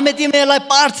कहाँ हामी तिमीहरूलाई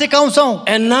पाठ सिकाउँछौँ.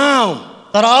 And now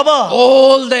तर अब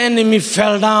all the enemy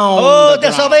fell down. ओ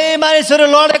त्यो सबै मानिसहरू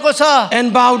लडेको छ.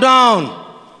 And bow down.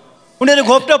 उनीहरू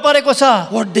घोप्टो परेको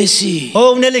छ. What they see.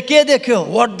 हो उनीहरूले के देख्यो?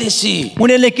 What they see.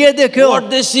 उनीहरूले के देख्यो? What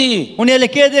they see. उनीहरूले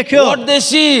के देख्यो? What they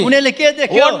see. उनीहरूले के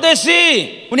देख्यो? What they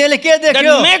see. उनीहरूले के देख्यो?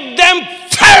 That make them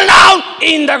fell down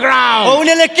in the ground.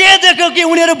 उनीहरूले के देख्यो कि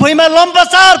उनीहरू भुइँमा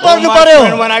लम्बसार Oh, पर्नु my पर्यो.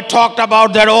 friend, when I talked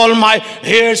about that, all my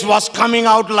hairs was coming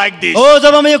out like this. हो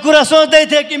जब म यो कुरा सोच्दै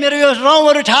थिएँ कि मेरो यो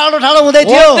रौँहरू ठाडो ठाडो हुँदै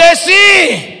थियो. What they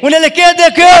see. उनीहरूले के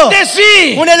देख्यो? What they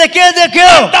see. उनीहरूले के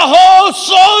देख्यो? The whole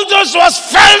soldiers was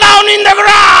fell down in the oh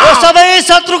ground. सबै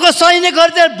शत्रुको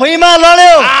सैनिकहरू चाहिँ भुइँमा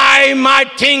लड्यो. I, my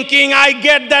thinking, I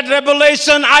get that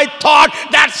revelation. I thought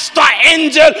that's the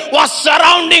angel was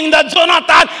surrounding the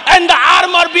Jonathan and the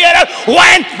armor armor bearer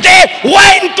when they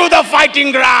went to the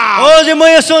fighting ground. ओ म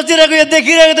यो सोचिरहेको यो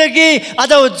देखिरहेको थिएँ कि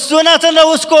आज जोनाथन र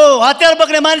उसको हतियार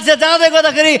बोक्ने मानिसले जाँदै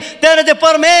गर्दाखेरि त्यहाँ चाहिँ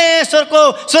परमेश्वरको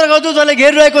स्वर्गदूतहरूले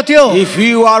घेरिरहेको थियो. If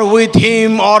you are with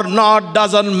him or not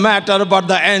doesn't matter, but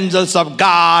the angels of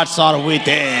God are with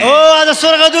him. ओ आज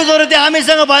स्वर्गदूतहरू चाहिँ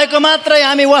हामीसँग भएको मात्रै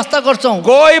हामी वास्ता गर्छौं.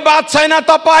 कोही बात छैन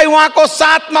तपाई उहाँको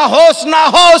साथमा होस्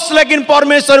नहोस्, लेकिन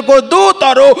परमेश्वरको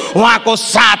दूतहरू उहाँको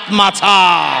साथमा छ.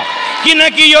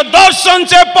 किनकि यो दर्शन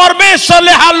चाहिँ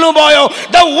परमेश्वरले हाल्नु भयो.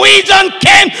 The vision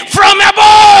came from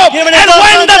above, and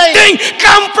when the thing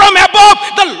come from above,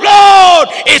 the Lord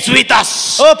is with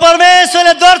us. ओ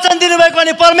परमेश्वरले दर्शन दिनुभएको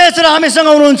अनि परमेश्वर हामीसँग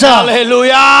हुनुहुन्छ.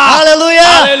 Hallelujah. Hallelujah.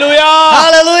 Hallelujah.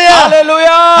 Hallelujah.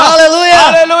 Hallelujah. Hallelujah.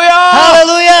 Hallelujah.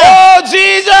 Hallelujah. Oh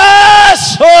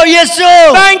Jesus. Oh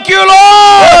Yeshu. Thank you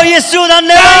Lord. ओ येशू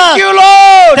धन्यवाद. Thank you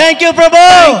Lord. Thank you प्रभु.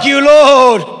 Thank you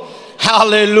Lord.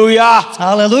 Hallelujah.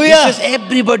 Hallelujah. This is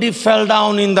everybody fell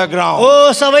down in the ground.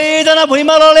 ओ सबैजना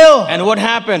भुइँमा लड्यो. And what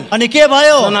happened? अनि के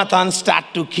भयो? Jonathan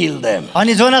started to kill them.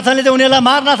 अनि जोनाथनले चाहिँ उनीहरूलाई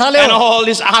मार्न थाल्यो. And all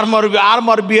this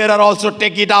armor bearer also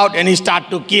take it out and he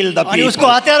start to kill the अनि उसको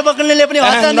people. हतियार बोक्नेले पनि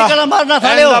हतियार निकालेर मार्न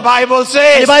थाल्यो. And the Bible अनि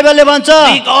says बाइबलले भन्छ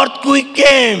big earthquake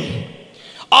came.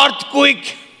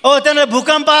 Earthquake. ओ त्यहाँ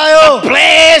भूकम्प आयो.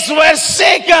 Place were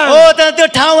shaken. ओ त्यहाँ त्यो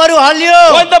ठाउँहरू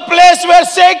हल्लियो. When the place were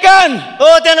shaken,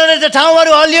 ओ त्यहाँ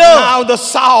ठाउँहरू हल्लियो. now the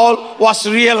Saul was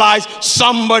realized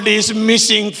somebody is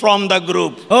missing from the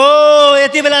group. ओ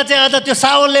यति बेला चाहिँ आज त्यो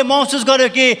साउलले महसुस गर्यो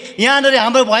कि यहाँनिर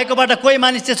हाम्रो भएकोबाट कोही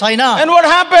मानिस चाहिँ छैन. And what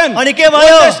happened? अनि के When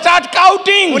भयो? they start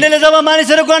counting, उनीहरूले जब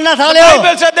मानिसहरू गन्न the थाल्यो.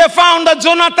 Bible said they found that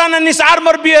Jonathan and his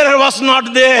armor bearer was not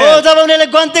oh there. जब उनीहरूले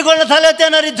गन्ती गर्न थाल्यो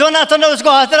त्यहाँनिर जोनाथन र उसको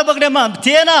हतियार बोक्ने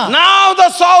थिएन. Now the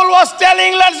Saul was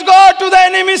telling, let's go to the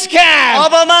enemy's camp.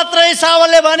 अब मात्रै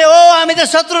साउलले भने ओ हामी त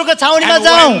शत्रुको छाउनीमा And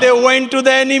जाउँ. when they went to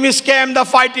the enemy's camp, the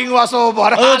fighting was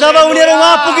over. ओ जब उनीहरू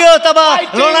वहाँ पुग्यो तब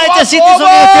Fighting लडाइँ चाहिँ was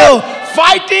सिद्धिसकेको थियो. over.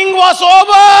 Fighting was oh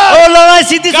over. लडाइँ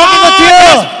सिद्धिसकेको God थियो.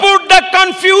 has put the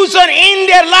confusion in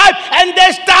their life and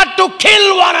they start to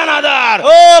kill one another.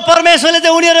 ओ परमेश्वरले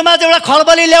चाहिँ उनीहरूमा चाहिँ एउटा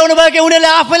खलबली ल्याउनु भयो कि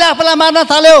उनीहरूले आफैले आफैलाई मार्न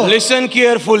थाल्यो. Listen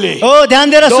carefully. ओ ध्यान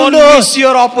दिएर Don't सुन्नुहोस्. miss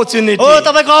your opportunity. ओ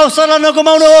तपाईको अवसरलाई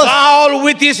नगुमाउनुहोस्. Saul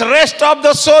with his rest of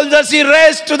the soldiers, he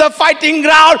raced to the fighting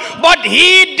ground, but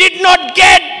he did not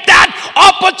get that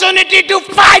opportunity to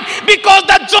fight because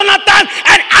the Jonathan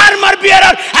and armor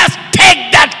bearer has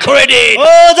take that credit.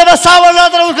 ओ जब साउल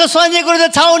र उसको सैनिकहरू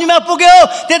चाहिँ छाउनीमा पुग्यो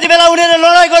त्यति बेला उनीहरूले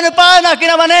लडाइँ गर्नु पाएन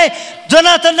किनभने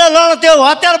जोनाथन र लड त्यो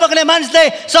हतियार बोक्ने मानिसले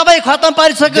सबै खतम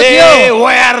पारिसकेको थियो. They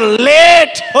were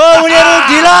late. ओ उनीहरू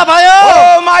ढिला भयो.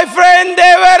 Oh my friend,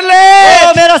 they were oh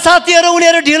late. मेरा साथीहरू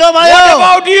उनीहरू ढिलो भयो. What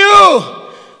about you?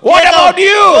 What about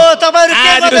you? ओ तपाईहरु के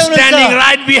Are गर्दै you standing हुनुहुन्छ?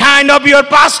 right behind of your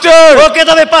pastor? ओ के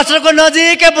तपाई पास्टरको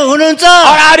नजिकै हुनुहुन्छ?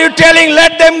 Or are you telling,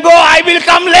 let them go, I will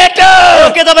come oh later?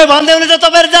 के तपाई भन्दै हुनुहुन्छ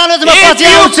तपाईहरु जानुहोस् म If पछि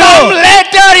you आउँछु? come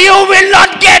later, you will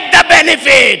not get the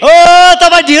benefit. ओ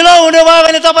तपाई ढिलो हुनुभयो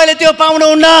भने तपाईले त्यो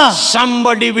पाउनुहुन्न.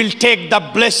 Somebody will take the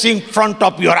blessing front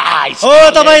of your eyes. ओ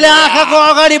तपाईले आँखाको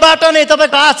अगाडिबाट नै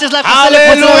तपाईको आशीषलाई कसैले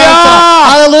खोज्नु Hallelujah. हुन्छ.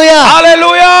 हालेलुया.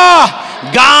 Hallelujah.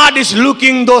 God is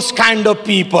looking those kind of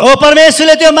people. ओ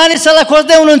परमेश्वरले त्यो मानिसलाई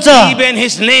खोज्दै हुनुहुन्छ. Even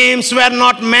his names were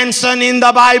not mentioned in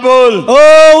the Bible.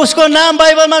 ओ उसको नाम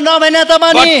बाइबलमा नभने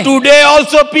तापनि But today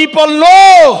also people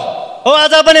know ओ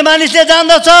आज पनि मानिसले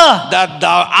जान्दछ that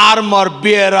the armor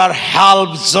bearer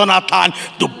helped Jonathan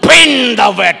to win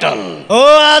the battle. ओ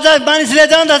आज मानिसले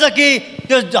जान्दछ कि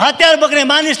त्यो हतियार बोक्ने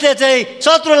मानिसले चाहिँ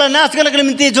शत्रुलाई नाश गर्नको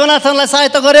निम्ति जोनाथनलाई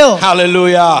सहायता गर्यो.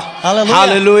 Hallelujah. Hallelujah.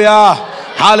 Hallelujah.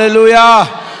 Hallelujah.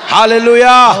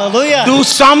 Hallelujah. Hallelujah. Do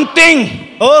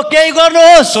something ओ केही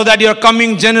गर्नुहोस् so that your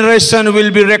coming generation will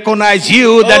be recognize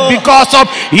you that because of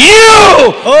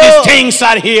you these things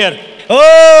are here.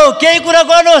 ओ केही कुरा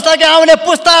गर्नुहोस् ताकि आउने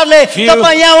पुस्ताहरूले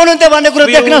तपाईँ यहाँ हुनुहुन्थ्यो भन्ने कुरा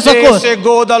देख्न सकोस्. Few days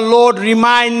ago the Lord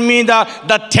remind me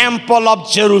the temple of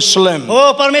Jerusalem.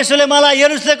 ओ परमेश्वरले मलाई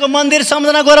यरुशलेमको मन्दिर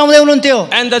सम्झना गराउँदै हुनुहुन्थ्यो.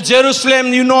 And the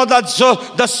Jerusalem, you know that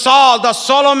the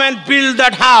Solomon built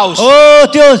that house.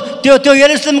 ओ त्यो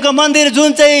यरुशलेमको मन्दिर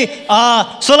जुन चाहिँ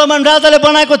सोलोमन राजाले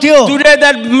बनाएको थियो. Today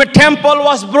that temple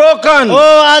was broken. ओ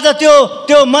आज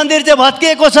त्यो मन्दिर चाहिँ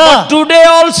भत्किएको छ. But today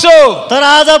also तर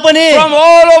आज पनि from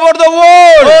all over the world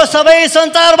ओ सबै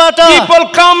संसारबाट people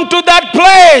come to that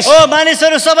place ओ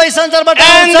मानिसहरू सबै संसारबाट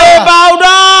and आउँछ. they bow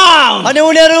down. अनि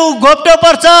उनीहरू घोप्टो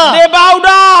पर्छ. They bow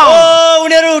down. ओ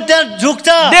उनीहरू त्यहाँ झुक्छ.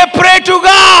 They pray to oh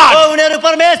God. उनीहरू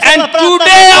परमेश्वरमा And प्रार्थना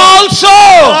today गर्छ. also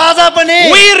आज पनि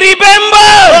we ओ remember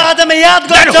आज हामी याद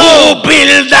that गर्छौँ. who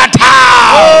built that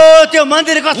house. ओ त्यो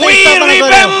मन्दिर कसले We स्थापना गर्यो.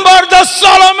 remember the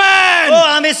Solomon. ओ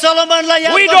हामी हामी सोलोमनलाई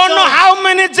याद We गर्छौँ। don't know how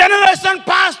many generations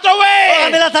passed away.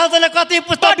 हामीलाई थाहा छैन कति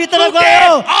पुस्ता But बितेर today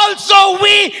गयो। also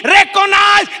we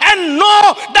recognize and know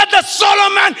that the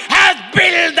Solomon has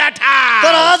built that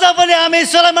तर house. आज पनि हामी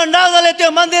सोलोमन राजाले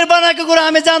त्यो मन्दिर बनाएको कुरा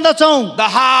हामी जान्दछौँ। The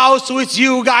house which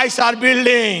you guys are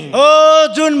building. ओ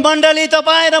जुन मण्डली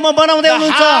तपाईँ र म बनाउँदै The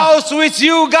हुनुहुन्छ, house which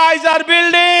you guys are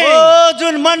building. ओ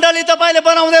जुन मण्डली तपाईँले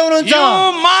बनाउँदै हुनुहुन्छ,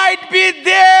 You might be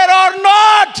there or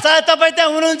not. सायद तपाईँ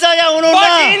त्यहाँ हुनुहुन्छ या But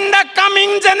हुनुहुन्न, in the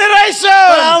coming तर generation,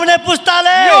 आउने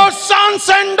पुस्ताले, your sons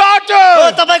and oh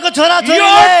daughters, तपाईँको छोरा your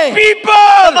छोरीले, people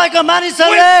तपाईँको will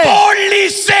मानिसहरूले boldly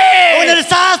say उनीहरू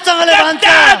साहससँगले that भन्छ,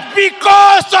 that's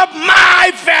because of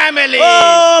my family.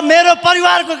 ओ मेरो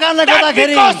परिवारको कारणले That's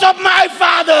गर्दाखेरि, because of my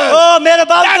father. ओ मेरो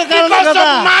बाबुको That's कारणले because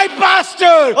गर्दा, of my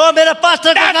pastor. ओ मेरो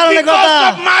पास्टरको That's कारणले गर्दा,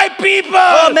 because of my people.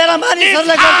 ओ मेरा This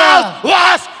मानिसहरूले गर्दा, house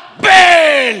was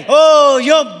built. ओ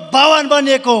यो भवन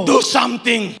बनिएको, Do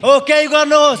something. ओ केही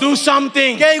गर्नुहोस्, Do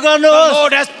something. केही The गर्नुहोस्।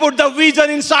 Lord has put the vision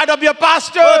inside of your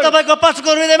pastor. ओ तपाईँको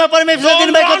पास्टरको हृदयमा परमेश्वरले Don't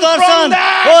दिनुभएको run from दर्शन,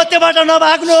 that. ओ त्योबाट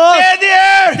नभाग्नुहोस्, Stay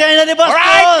there. त्यहीँनिर Right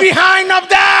बस्नुहोस्, behind of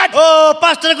that. Oh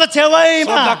पास्टरको So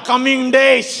छेउमा, the coming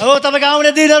days, ओ तपाईँको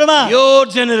आउने दिनहरूमा, your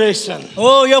generation,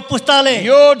 ओ यो पुस्ताले,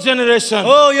 your generation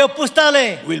ओ यो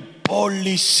पुस्ताले will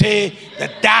boldly say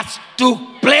that took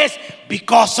place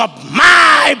because of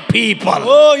my people.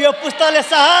 ओ यो पुस्ताले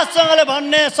साहससँगले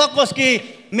भन्ने सकोस् कि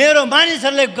मेरो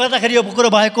मानिसहरूले गर्दाखेरि यो कुरो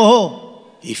भएको हो।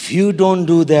 If you don't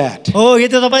do that, हो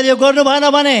यदि तपाईँले यो गर्नु भएन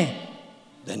भने,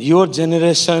 then your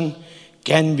generation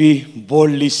can be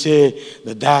boldly say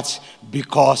that that's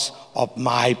because of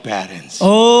my parents.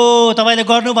 ओ तपाईँले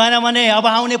गर्नु भएन भने अब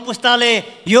आउने पुस्ताले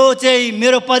यो चाहिँ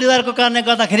मेरो परिवारको कारणले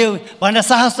गर्दाखेरि भनेर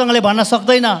साहससँगले भन्न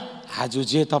सक्दैन। आज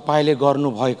जे तपाईले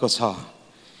गर्नु भएको छ,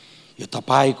 यो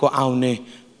तपाईको आउने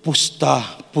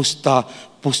पुस्ता पुस्ता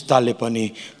पुस्ताले पनि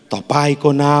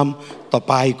तपाईको नाम,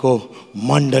 तपाईको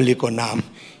मण्डलीको नाम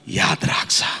याद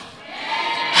राख्छ।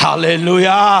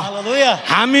 हालेलुया। हालेलुया।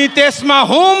 हामी त्यसमा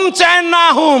हुम चाहे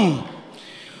Nahum,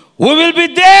 we will be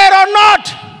there or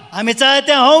not, हामी चाहे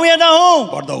त्यहाँ हौँ या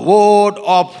नहौँ, but the word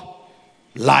of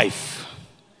life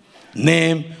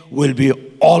name will be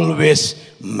always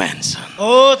mentioned.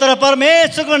 ओ तर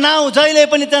परमेश्वरको नाउँ जहिले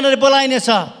पनि त्यहाँनिर बोलाइनेछ।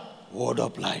 Word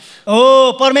of life.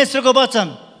 ओ परमेश्वरको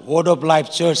वचन, Word of Life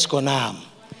Church को नाम,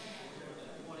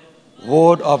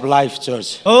 Word of Life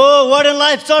Church oh word and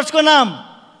life चर्चको नाम,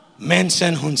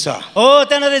 mention हुन्छ। ओ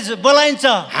त्यहाँनिर बोलाइन्छ।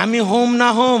 हामी home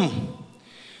na home,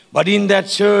 but in that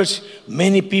church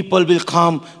many people will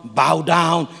come, bow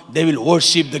down, they will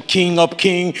worship the King of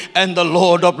Kings and the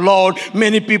Lord of Lords.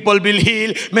 Many people will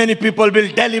heal, many people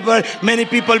will deliver, many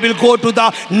people will go to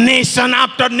the nation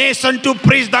after nation to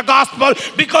preach the gospel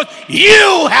because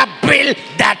you have built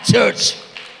that church.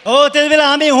 ओ त्यति बेला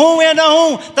हामी हौँ या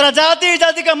नहौँ, तर जाति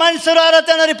जातिका मानिसहरू आएर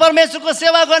त्यहाँनिर परमेश्वरको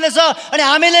सेवा गर्नेछ अनि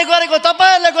हामीले गरेको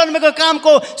तपाईँहरूले गर्नुभएको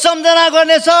कामको सम्झना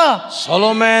गर्नेछ।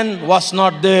 Solomon was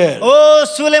not there. ओ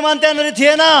सुलेमान त्यहाँनिर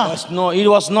थिएन, No, it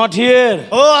was not here.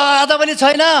 ओ आज पनि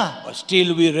छैन, But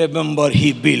still we remember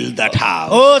he built that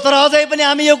house. ओ तर अझै पनि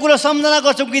हामी यो कुरो सम्झना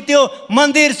गर्छौँ कि त्यो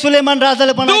मन्दिर सुलेमान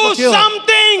राजाले बनाएको Do थियो।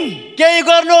 something. केही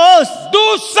गर्नुहोस्, Do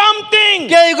something.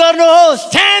 केही गर्नुहोस्,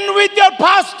 Stand with your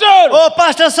pastor. ओ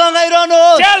पास्टरसँगै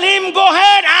रहनुहोस्, Tell him, go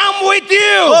ahead, I'm with oh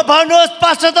you. भन्नुहोस्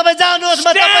पास्टर तपाईँ जानुहोस्,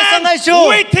 म तपाईँसँगै छु, Stand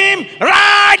with him,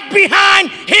 right behind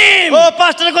him. ओ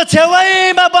पास्टरको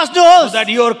छेउमा So बस्नुहोस्, that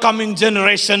your coming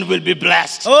generation will be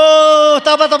blessed. ओ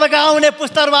तपाईँको आउने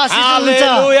पुस्ताहरू आशिष हुन्छ।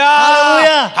 Hallelujah.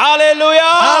 Hallelujah,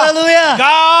 Hallelujah. Hallelujah.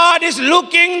 God is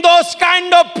looking those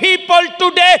kind of people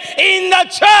today in the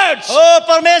church. ओ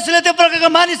परमेश्वरले त्यो प्रकारको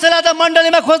मानिसहरूलाई त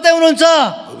मण्डलीमा खोज्दै हुनुहुन्छ।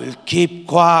 We will keep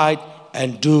quiet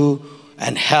and do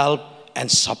and help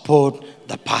and support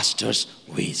the pastor's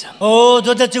vision. ओ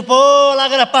जो चाहिँ चुप्पो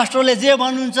लागेर पास्टरले जे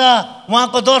भन्नुहुन्छ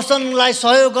उहाँको दर्शनलाई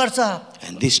सहयोग गर्छ।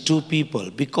 And these two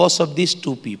people, because of these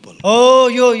two people, ओ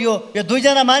यो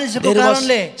दुईजना मानिसको there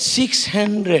कारणले was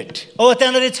 600, ओ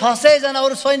त्यहाँनिर 600 जना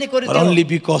अरू सैनिकहरू but थियो, only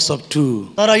because of two.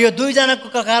 तर यो दुईजनाको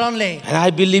कारणले, And I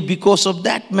believe because of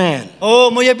that man. ओ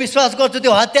म यो विश्वास गर्छु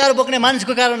त्यो हतियार बोक्ने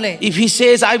मानिसको कारणले। If he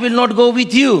says, I will not go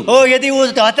with you, ओ यदि ऊ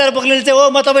हतियार बोक्नेले चाहिँ ओ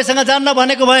म तपाईँसँग जान्न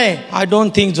भनेको भए, I don't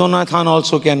think Jonathan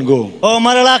also can go. ओ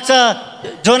मलाई लाग्छ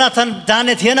जोनाथन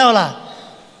जाने थिएन होला।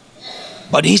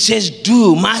 But he says,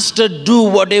 do, master, do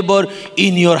whatever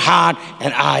in your heart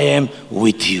and I am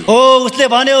with you. ओ उसले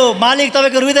भन्यो मालिक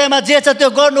तपाईँको हृदयमा जे छ त्यो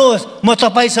गर्नुहोस्, म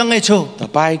तपाईँसँगै छु।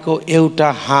 तपाईको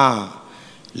एउटा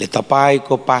हाले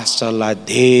तपाईको पास्टरलाई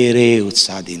धेरै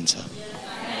उत्साह दिन्छ।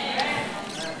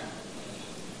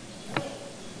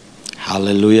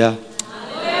 Hallelujah.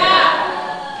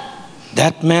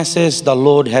 That message the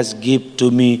Lord has given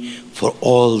to me for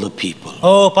all the people.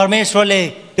 हो परमेश्वरले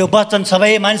त्यो वचन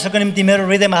सबै मानिसहरूको निम्ति मेरो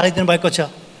हृदयमा हालिदिनु भएको छ.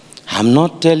 I'm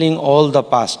not telling all the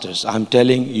pastors. I'm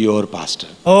telling your pastor.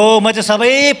 हो म चाहिँ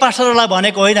सबै पास्टरहरूलाई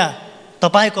भनेको होइन,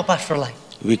 तपाईको पास्टरलाई.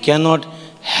 We cannot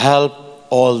help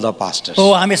all the pastors.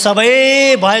 हो हामी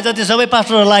सबै भए जति सबै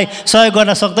पास्टरहरूलाई सहयोग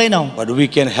गर्न सक्दैनौँ. But we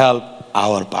can help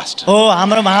our pastor. हो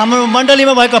हाम्रो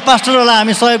मण्डलीमा भएको पास्टरहरूलाई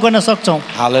हामी सहयोग गर्न सक्छौँ.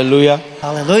 Hallelujah.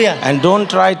 Hallelujah. And don't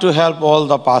try to help all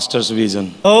the pastors'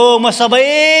 vision. हो म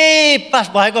सबै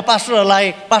भएको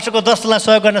पास्टरहरूलाई पास्टरको दर्शनलाई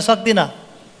सहयोग गर्न सक्दिनँ.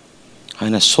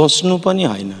 हैन सोच्नु पनि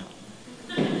हैन.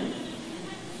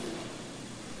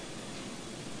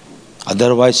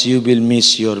 Otherwise you will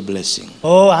miss your blessing.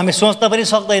 हो हामी सोच्न पनि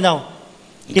सक्दैनौँ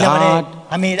किनभने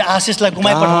हामी आशिषलाई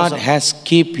गुमाइपर्छौँ. God has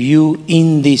kept you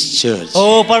in this church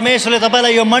हो परमेश्वरले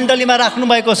तपाईलाई यो मण्डलीमा राख्नु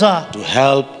भएको छ to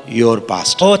help your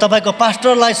pastor. हो तपाईको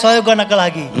पास्टरलाई सहयोग गर्नका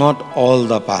लागि. Not all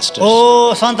the pastors,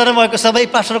 हो सन्तान भएको सबै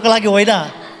पास्टरको लागि होइन,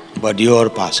 but your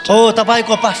pastor. हो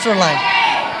तपाईको पास्टरलाई.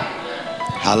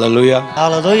 Hallelujah.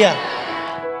 हालेलुया.